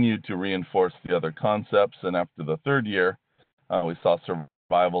 continued to reinforce the other concepts, and after the third year, we saw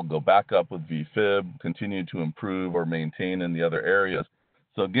survival go back up with VFib, continue to improve or maintain in the other areas.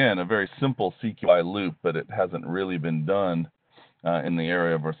 So again, a very simple CQI loop, but it hasn't really been done in the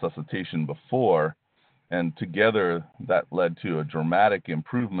area of resuscitation before. And together, that led to a dramatic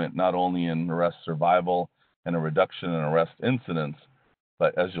improvement, not only in arrest survival and a reduction in arrest incidents,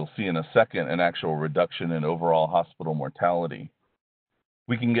 but as you'll see in a second, an actual reduction in overall hospital mortality.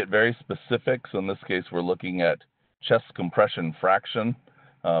 We can get very specific. So in this case, we're looking at chest compression fraction,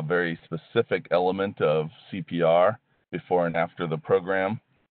 a very specific element of CPR before and after the program.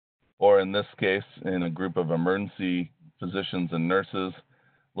 Or in this case, in a group of emergency physicians and nurses,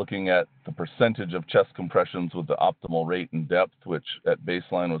 looking at the percentage of chest compressions with the optimal rate and depth, which at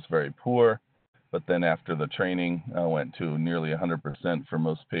baseline was very poor, but then after the training went to nearly 100% for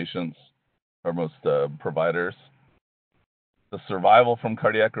most patients or most providers. The survival from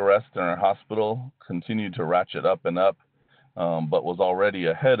cardiac arrest in our hospital continued to ratchet up and up, but was already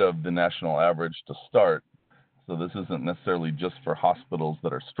ahead of the national average to start. So this isn't necessarily just for hospitals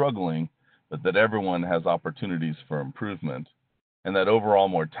that are struggling, but that everyone has opportunities for improvement. And that overall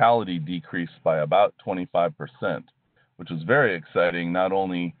mortality decreased by about 25%, which is very exciting, not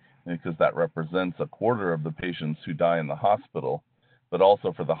only because that represents a quarter of the patients who die in the hospital, but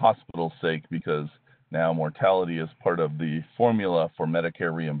also for the hospital's sake, because now mortality is part of the formula for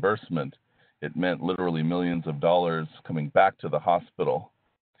Medicare reimbursement. It meant literally millions of dollars coming back to the hospital.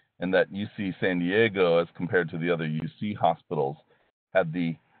 And that UC San Diego, as compared to the other UC hospitals, had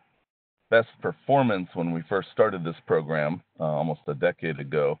the best performance when we first started this program almost a decade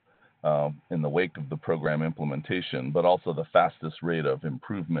ago in the wake of the program implementation, but also the fastest rate of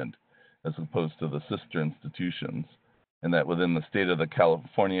improvement as opposed to the sister institutions. And that within the state of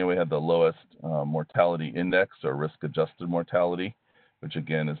California, we had the lowest mortality index or risk-adjusted mortality, which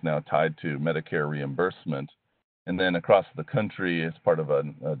again is now tied to Medicare reimbursement. And then across the country, as part of a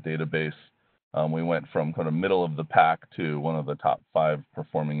database, we went from kind of middle of the pack to one of the top 5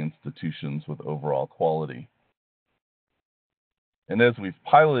 performing institutions with overall quality. And as we've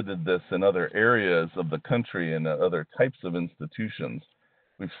piloted this in other areas of the country and other types of institutions,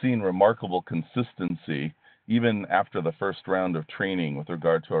 we've seen remarkable consistency even after the first round of training with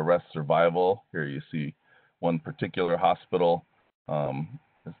regard to arrest survival. Here you see one particular hospital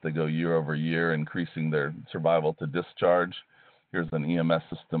as they go year over year, increasing their survival to discharge. Here's an EMS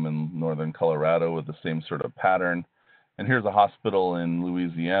system in northern Colorado with the same sort of pattern. And here's a hospital in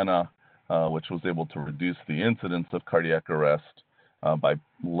Louisiana, which was able to reduce the incidence of cardiac arrest by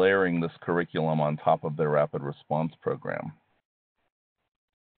layering this curriculum on top of their rapid response program.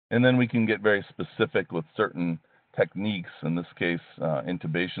 And then we can get very specific with certain techniques, in this case,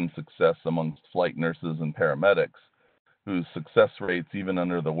 intubation success amongst flight nurses and paramedics, whose success rates, even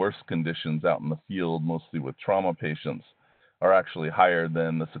under the worst conditions out in the field, mostly with trauma patients, are actually higher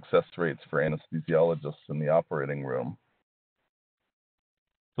than the success rates for anesthesiologists in the operating room.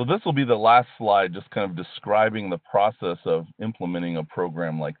 So this will be the last slide, just kind of describing the process of implementing a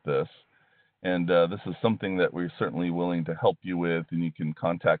program like this. And this is something that we're certainly willing to help you with, and you can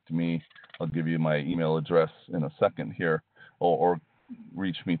contact me. I'll give you my email address in a second here, or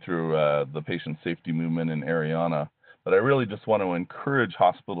reach me through the Patient Safety Movement in Ariana. But I really just want to encourage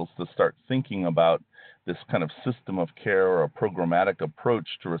hospitals to start thinking about this kind of system of care or a programmatic approach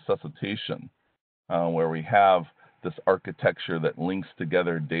to resuscitation, where we have this architecture that links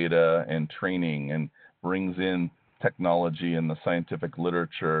together data and training and brings in technology and the scientific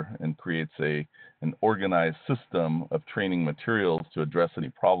literature and creates an organized system of training materials to address any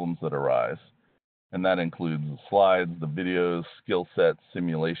problems that arise. And that includes the slides, the videos, skill sets,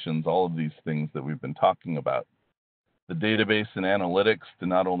 simulations, all of these things that we've been talking about. The database and analytics to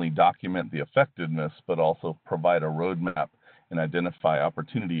not only document the effectiveness, but also provide a roadmap and identify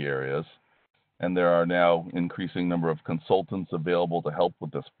opportunity areas. And there are now increasing number of consultants available to help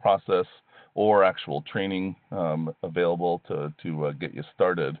with this process, or actual training available to get you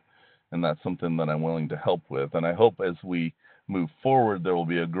started. And that's something that I'm willing to help with. And I hope as we move forward, there will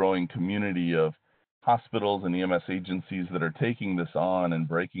be a growing community of hospitals and EMS agencies that are taking this on and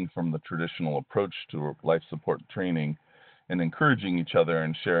breaking from the traditional approach to life support training and encouraging each other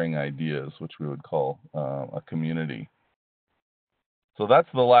and sharing ideas, which we would call a community. So that's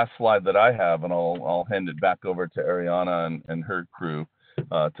the last slide that I have, and I'll hand it back over to Ariana and her crew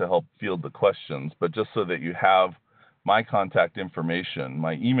to help field the questions. But just so that you have my contact information,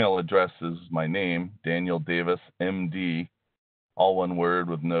 my email address is my name, Daniel Davis, MD, all one word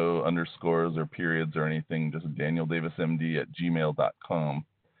with no underscores or periods or anything, just danieldavismd@gmail.com.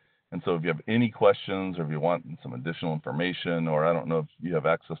 And so if you have any questions or if you want some additional information, or I don't know if you have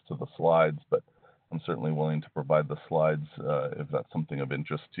access to the slides, but I'm certainly willing to provide the slides if that's something of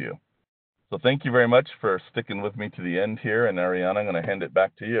interest to you. So thank you very much for sticking with me to the end here. And Ariana, I'm going to hand it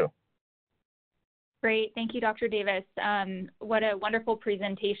back to you. Great. Thank you, Dr. Davis. What a wonderful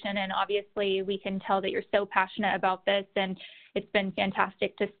presentation. And obviously, we can tell that you're so passionate about this. And it's been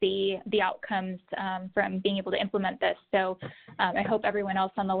fantastic to see the outcomes from being able to implement this. So I hope everyone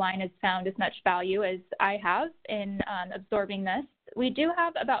else on the line has found as much value as I have in absorbing this. We do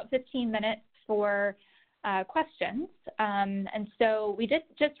have about 15 minutes for questions. And so we did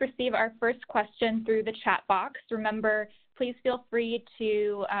just receive our first question through the chat box. Remember, please feel free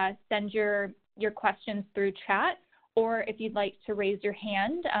to send your questions through chat, or if you'd like to raise your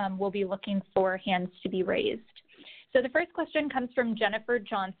hand, we'll be looking for hands to be raised. So the first question comes from Jennifer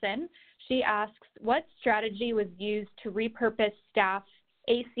Johnson. She asks, what strategy was used to repurpose staff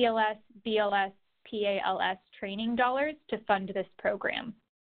ACLS, BLS, PALS training dollars to fund this program?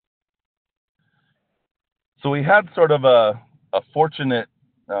 So we had sort of a fortunate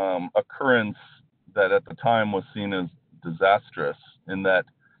occurrence that at the time was seen as disastrous, in that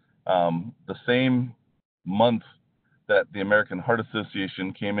the same month that the American Heart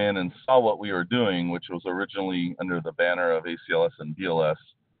Association came in and saw what we were doing, which was originally under the banner of ACLS and BLS,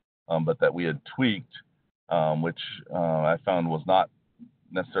 but that we had tweaked, which I found was not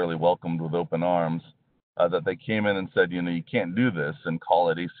necessarily welcomed with open arms, that they came in and said, you can't do this and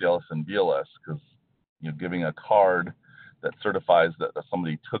call it ACLS and BLS, because giving a card that certifies that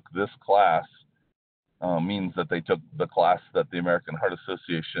somebody took this class means that they took the class that the American Heart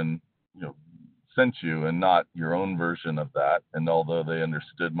Association sent you, and not your own version of that. And although they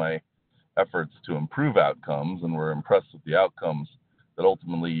understood my efforts to improve outcomes and were impressed with the outcomes, that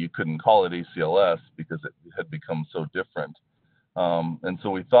ultimately you couldn't call it ACLS because it had become so different. And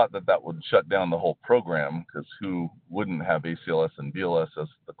so we thought that would shut down the whole program, because who wouldn't have ACLS and BLS as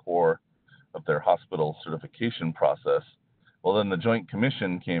the core of their hospital certification process? Well, then the Joint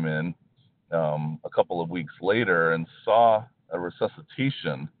Commission came in a couple of weeks later and saw a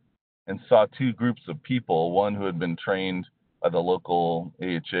resuscitation, and saw two groups of people, one who had been trained by the local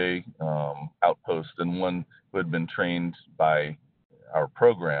AHA outpost, and one who had been trained by our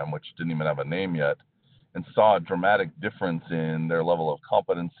program, which didn't even have a name yet, and saw a dramatic difference in their level of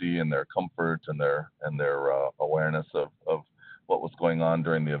competency and their comfort and their awareness of what was going on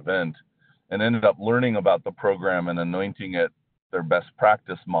during the event, and ended up learning about the program and anointing it their best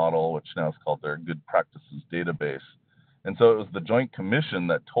practice model, which now is called their good practices database. And so it was the Joint Commission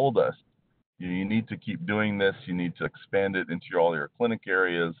that told us, you need to keep doing this, you need to expand it into all your clinic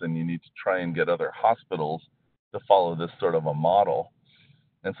areas, and you need to try and get other hospitals to follow this sort of a model.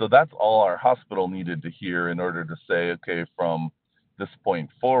 And so that's all our hospital needed to hear in order to say, okay, from this point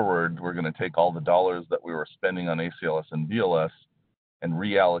forward, we're going to take all the dollars that we were spending on ACLS and BLS and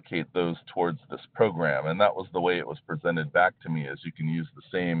reallocate those towards this program. And that was the way it was presented back to me, as you can use the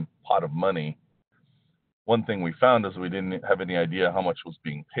same pot of money. One thing we found is we didn't have any idea how much was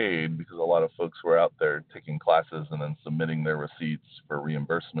being paid, because a lot of folks were out there taking classes and then submitting their receipts for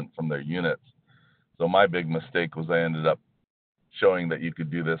reimbursement from their units. So my big mistake was I ended up showing that you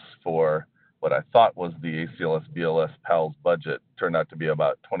could do this for what I thought was the ACLS BLS PALS budget. Turned out to be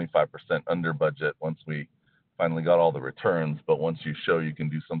about 25% under budget once we finally got all the returns. But once you show you can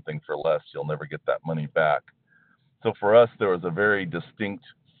do something for less, you'll never get that money back. So for us, there was a very distinct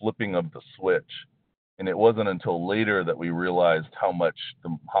flipping of the switch. And it wasn't until later that we realized how much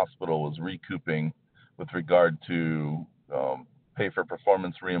the hospital was recouping with regard to pay for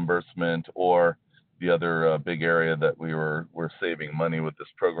performance reimbursement, or the other big area that we were saving money with this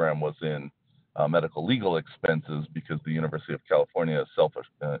program was in medical legal expenses, because the University of California is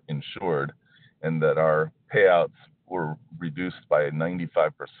self-insured, and that our payouts were reduced by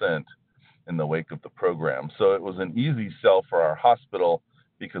 95% in the wake of the program. So it was an easy sell for our hospital,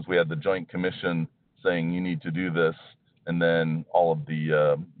 because we had the Joint Commission saying you need to do this, and then all of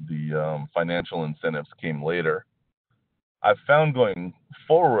the financial incentives came later. I've found going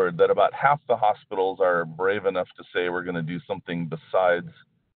forward that about half the hospitals are brave enough to say we're going to do something besides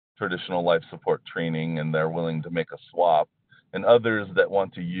traditional life support training, and they're willing to make a swap, and others that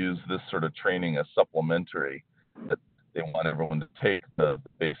want to use this sort of training as supplementary, that they want everyone to take the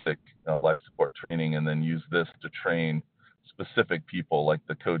basic life support training and then use this to train specific people like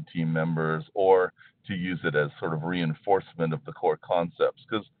the code team members, or to use it as sort of reinforcement of the core concepts,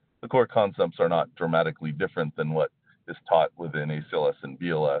 because the core concepts are not dramatically different than what is taught within ACLS and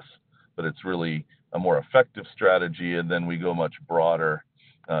BLS, but it's really a more effective strategy, and then we go much broader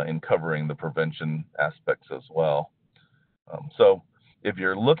in covering the prevention aspects as well. So if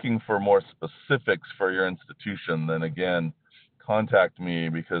you're looking for more specifics for your institution, then again, contact me,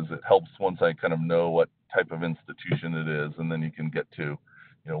 because it helps once I kind of know what type of institution it is, and then you can get to,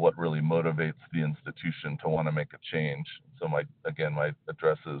 what really motivates the institution to want to make a change. So my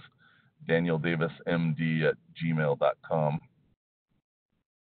address is danieldavismd@gmail.com.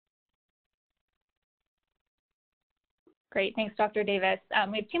 Great, thanks, Dr. Davis.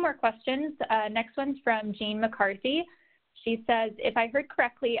 We have 2 more questions. Next one's from Jean McCarthy. She says, if I heard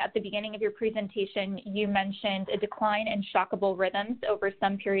correctly at the beginning of your presentation, you mentioned a decline in shockable rhythms over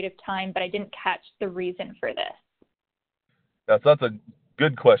some period of time, but I didn't catch the reason for this. Yes, that's a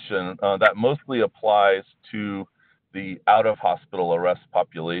good question. That mostly applies to the out-of-hospital arrest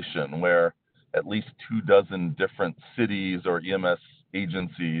population, where at least 24 different cities or EMS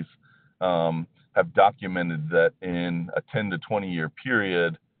agencies have documented that in a 10 to 20-year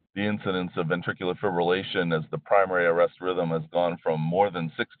period, the incidence of ventricular fibrillation as the primary arrest rhythm has gone from more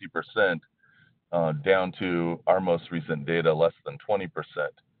than 60% down to our most recent data, less than 20%.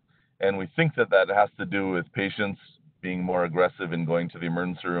 And we think that that has to do with patients being more aggressive in going to the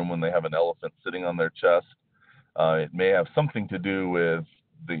emergency room when they have an elephant sitting on their chest. It may have something to do with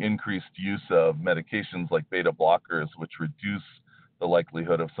the increased use of medications like beta blockers, which reduce the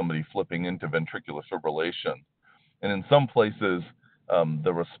likelihood of somebody flipping into ventricular fibrillation. And in some places,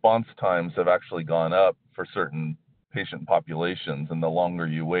 the response times have actually gone up for certain patient populations, and the longer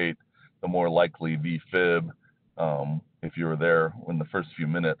you wait, the more likely VFib, if you were there in the first few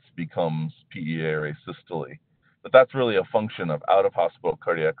minutes, becomes PEA or asystole. But that's really a function of out-of-hospital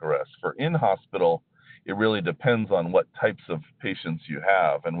cardiac arrest. For in-hospital, it really depends on what types of patients you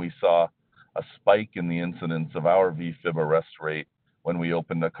have, and we saw a spike in the incidence of our VFib arrest rate when we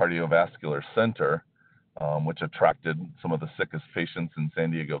opened a cardiovascular center, which attracted some of the sickest patients in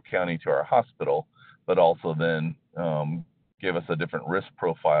San Diego County to our hospital, but also then gave us a different risk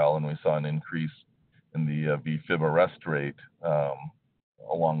profile, and we saw an increase in the VFib arrest rate,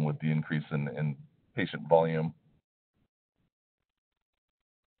 along with the increase in patient volume.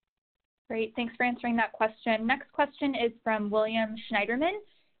 Great, thanks for answering that question. Next question is from William Schneiderman.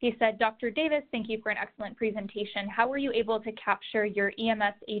 He said, Dr. Davis, thank you for an excellent presentation. How were you able to capture your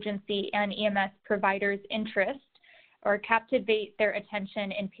EMS agency and EMS providers' interest or captivate their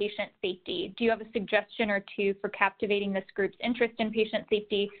attention in patient safety? Do you have a suggestion or 2 for captivating this group's interest in patient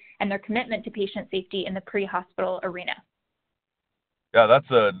safety and their commitment to patient safety in the pre-hospital arena? Yeah,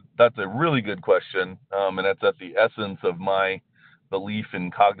 that's a really good question, and that's at the essence of my belief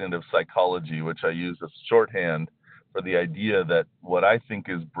in cognitive psychology, which I use as shorthand for the idea that what I think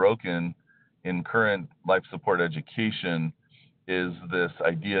is broken in current life support education is this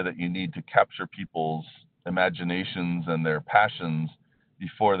idea that you need to capture people's imaginations and their passions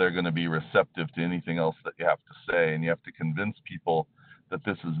before they're going to be receptive to anything else that you have to say. And you have to convince people that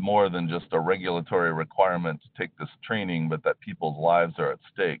this is more than just a regulatory requirement to take this training, but that people's lives are at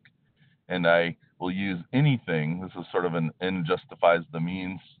stake. And I will use anything, this is sort of an end justifies the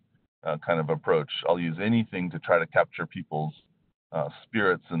means kind of approach. I'll use anything to try to capture people's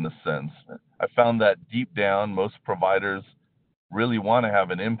spirits in this sense. I found that deep down, most providers really want to have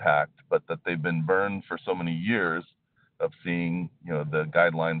an impact, but that they've been burned for so many years of seeing, the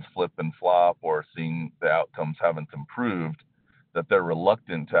guidelines flip and flop, or seeing the outcomes haven't improved, that they're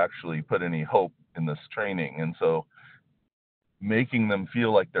reluctant to actually put any hope in this training. And so making them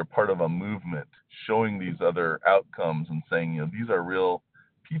feel like they're part of a movement, showing these other outcomes and saying, these are real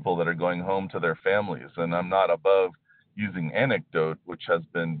people that are going home to their families. And I'm not above using anecdote, which has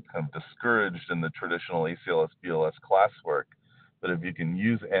been kind of discouraged in the traditional ACLS, BLS classwork. But if you can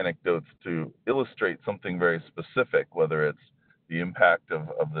use anecdotes to illustrate something very specific, whether it's the impact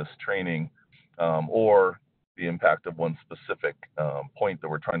of this training or the impact of one specific point that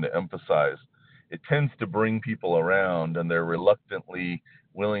we're trying to emphasize, it tends to bring people around, and they're reluctantly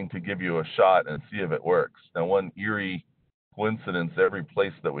willing to give you a shot and see if it works. Now, one eerie coincidence, every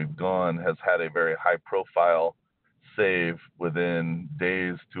place that we've gone has had a very high profile save within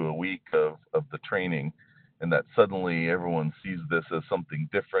days to a week of the training, and that suddenly everyone sees this as something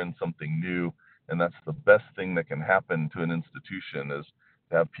different, something new. And that's the best thing that can happen to an institution, is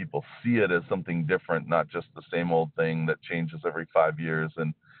to have people see it as something different, not just the same old thing that changes every 5 years.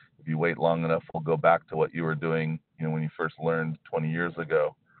 And if you wait long enough, we'll go back to what you were doing, when you first learned 20 years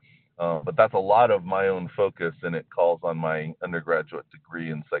ago. But that's a lot of my own focus, and it calls on my undergraduate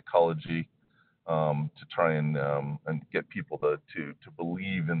degree in psychology. to try and get people to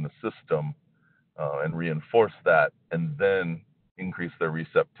believe in the system and reinforce that, and then increase their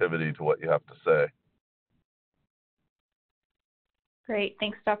receptivity to what you have to say. Great,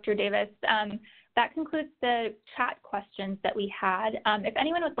 thanks, Dr. Davis. That concludes the chat questions that we had. If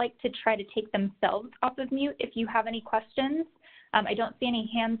anyone would like to try to take themselves off of mute if you have any questions, I don't see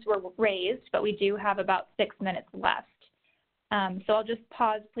any hands were raised, but we do have about 6 minutes left. So I'll just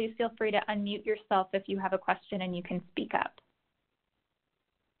pause. Please feel free to unmute yourself if you have a question and you can speak up.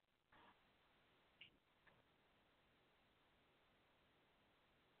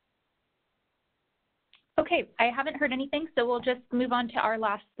 Okay, I haven't heard anything, so we'll just move on to our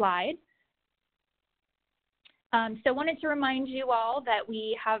last slide. So wanted to remind you all that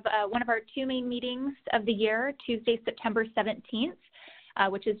we have one of our 2 main meetings of the year, Tuesday, September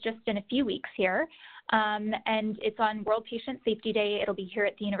 17th, which is just in a few weeks here. And it's on World Patient Safety Day. It'll be here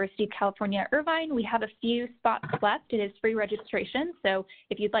at the University of California, Irvine. We have a few spots left. It is free registration, so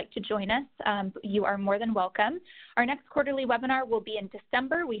if you'd like to join us, you are more than welcome. Our next quarterly webinar will be in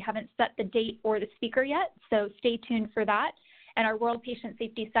December. We haven't set the date or the speaker yet, so stay tuned for that. And our World Patient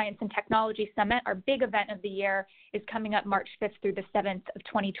Safety Science and Technology Summit, our big event of the year, is coming up March 5th through the 7th of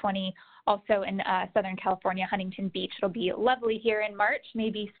 2020, also in Southern California, Huntington Beach. It'll be lovely here in March,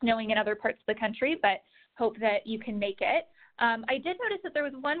 maybe snowing in other parts of the country, but hope that you can make it. I did notice that there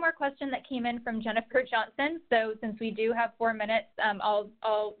was one more question that came in from Jennifer Johnson. So since we do have 4 minutes,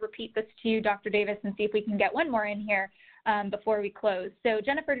 I'll repeat this to you, Dr. Davis, and see if we can get one more in here before we close. So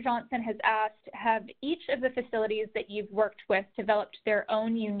Jennifer Johnson has asked, have each of the facilities that you've worked with developed their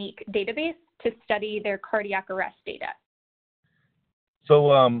own unique database to study their cardiac arrest data?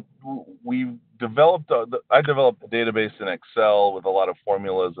 So I developed a database in Excel with a lot of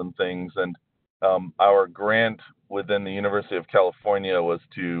formulas and things, and our grant within the University of California was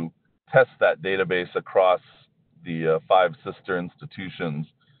to test that database across the 5 sister institutions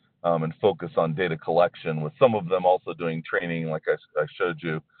and focus on data collection, with some of them also doing training like I showed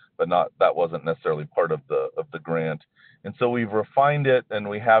you, but that wasn't necessarily part of the grant. And so we've refined it, and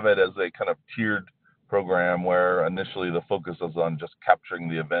we have it as a kind of tiered program where initially the focus is on just capturing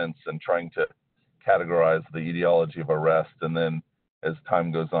the events and trying to categorize the etiology of arrest, and then as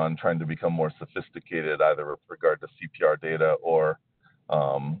time goes on, trying to become more sophisticated, either with regard to CPR data or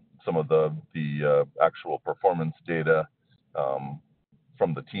some of the actual performance data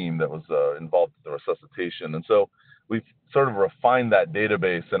from the team that was involved in the resuscitation. And so we've sort of refined that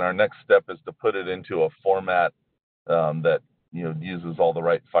database, and our next step is to put it into a format that uses all the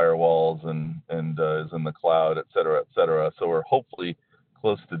right firewalls and is in the cloud, et cetera, et cetera. So we're hopefully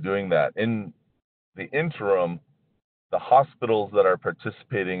close to doing that. In the interim, the hospitals that are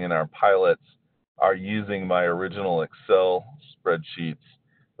participating in our pilots are using my original Excel spreadsheets,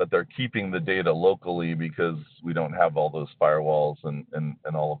 but they're keeping the data locally because we don't have all those firewalls and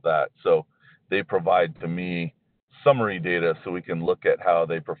all of that. So they provide to me summary data so we can look at how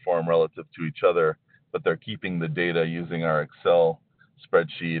they perform relative to each other, but they're keeping the data using our Excel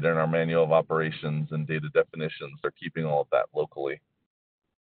spreadsheet and our manual of operations and data definitions. They're keeping all of that locally.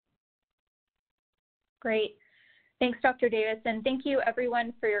 Great. Thanks, Dr. Davis, and thank you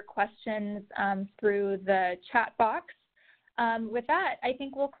everyone for your questions through the chat box. With that, I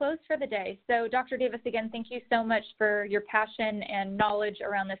think we'll close for the day. So Dr. Davis, again, thank you so much for your passion and knowledge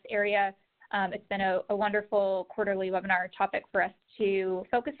around this area. It's been a wonderful quarterly webinar topic for us to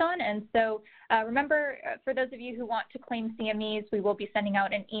focus on. And so remember, for those of you who want to claim CMEs, we will be sending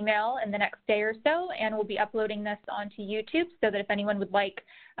out an email in the next day or so, and we'll be uploading this onto YouTube so that if anyone would like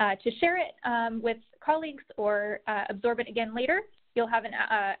to share it with colleagues or absorb it again later, you'll have an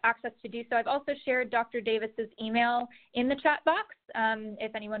access to do so. I've also shared Dr. Davis's email in the chat box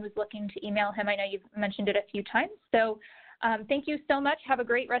if anyone was looking to email him. I know you've mentioned it a few times. So thank you so much. Have a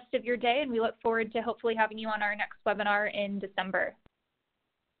great rest of your day, and we look forward to hopefully having you on our next webinar in December.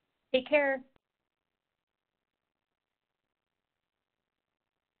 Take care.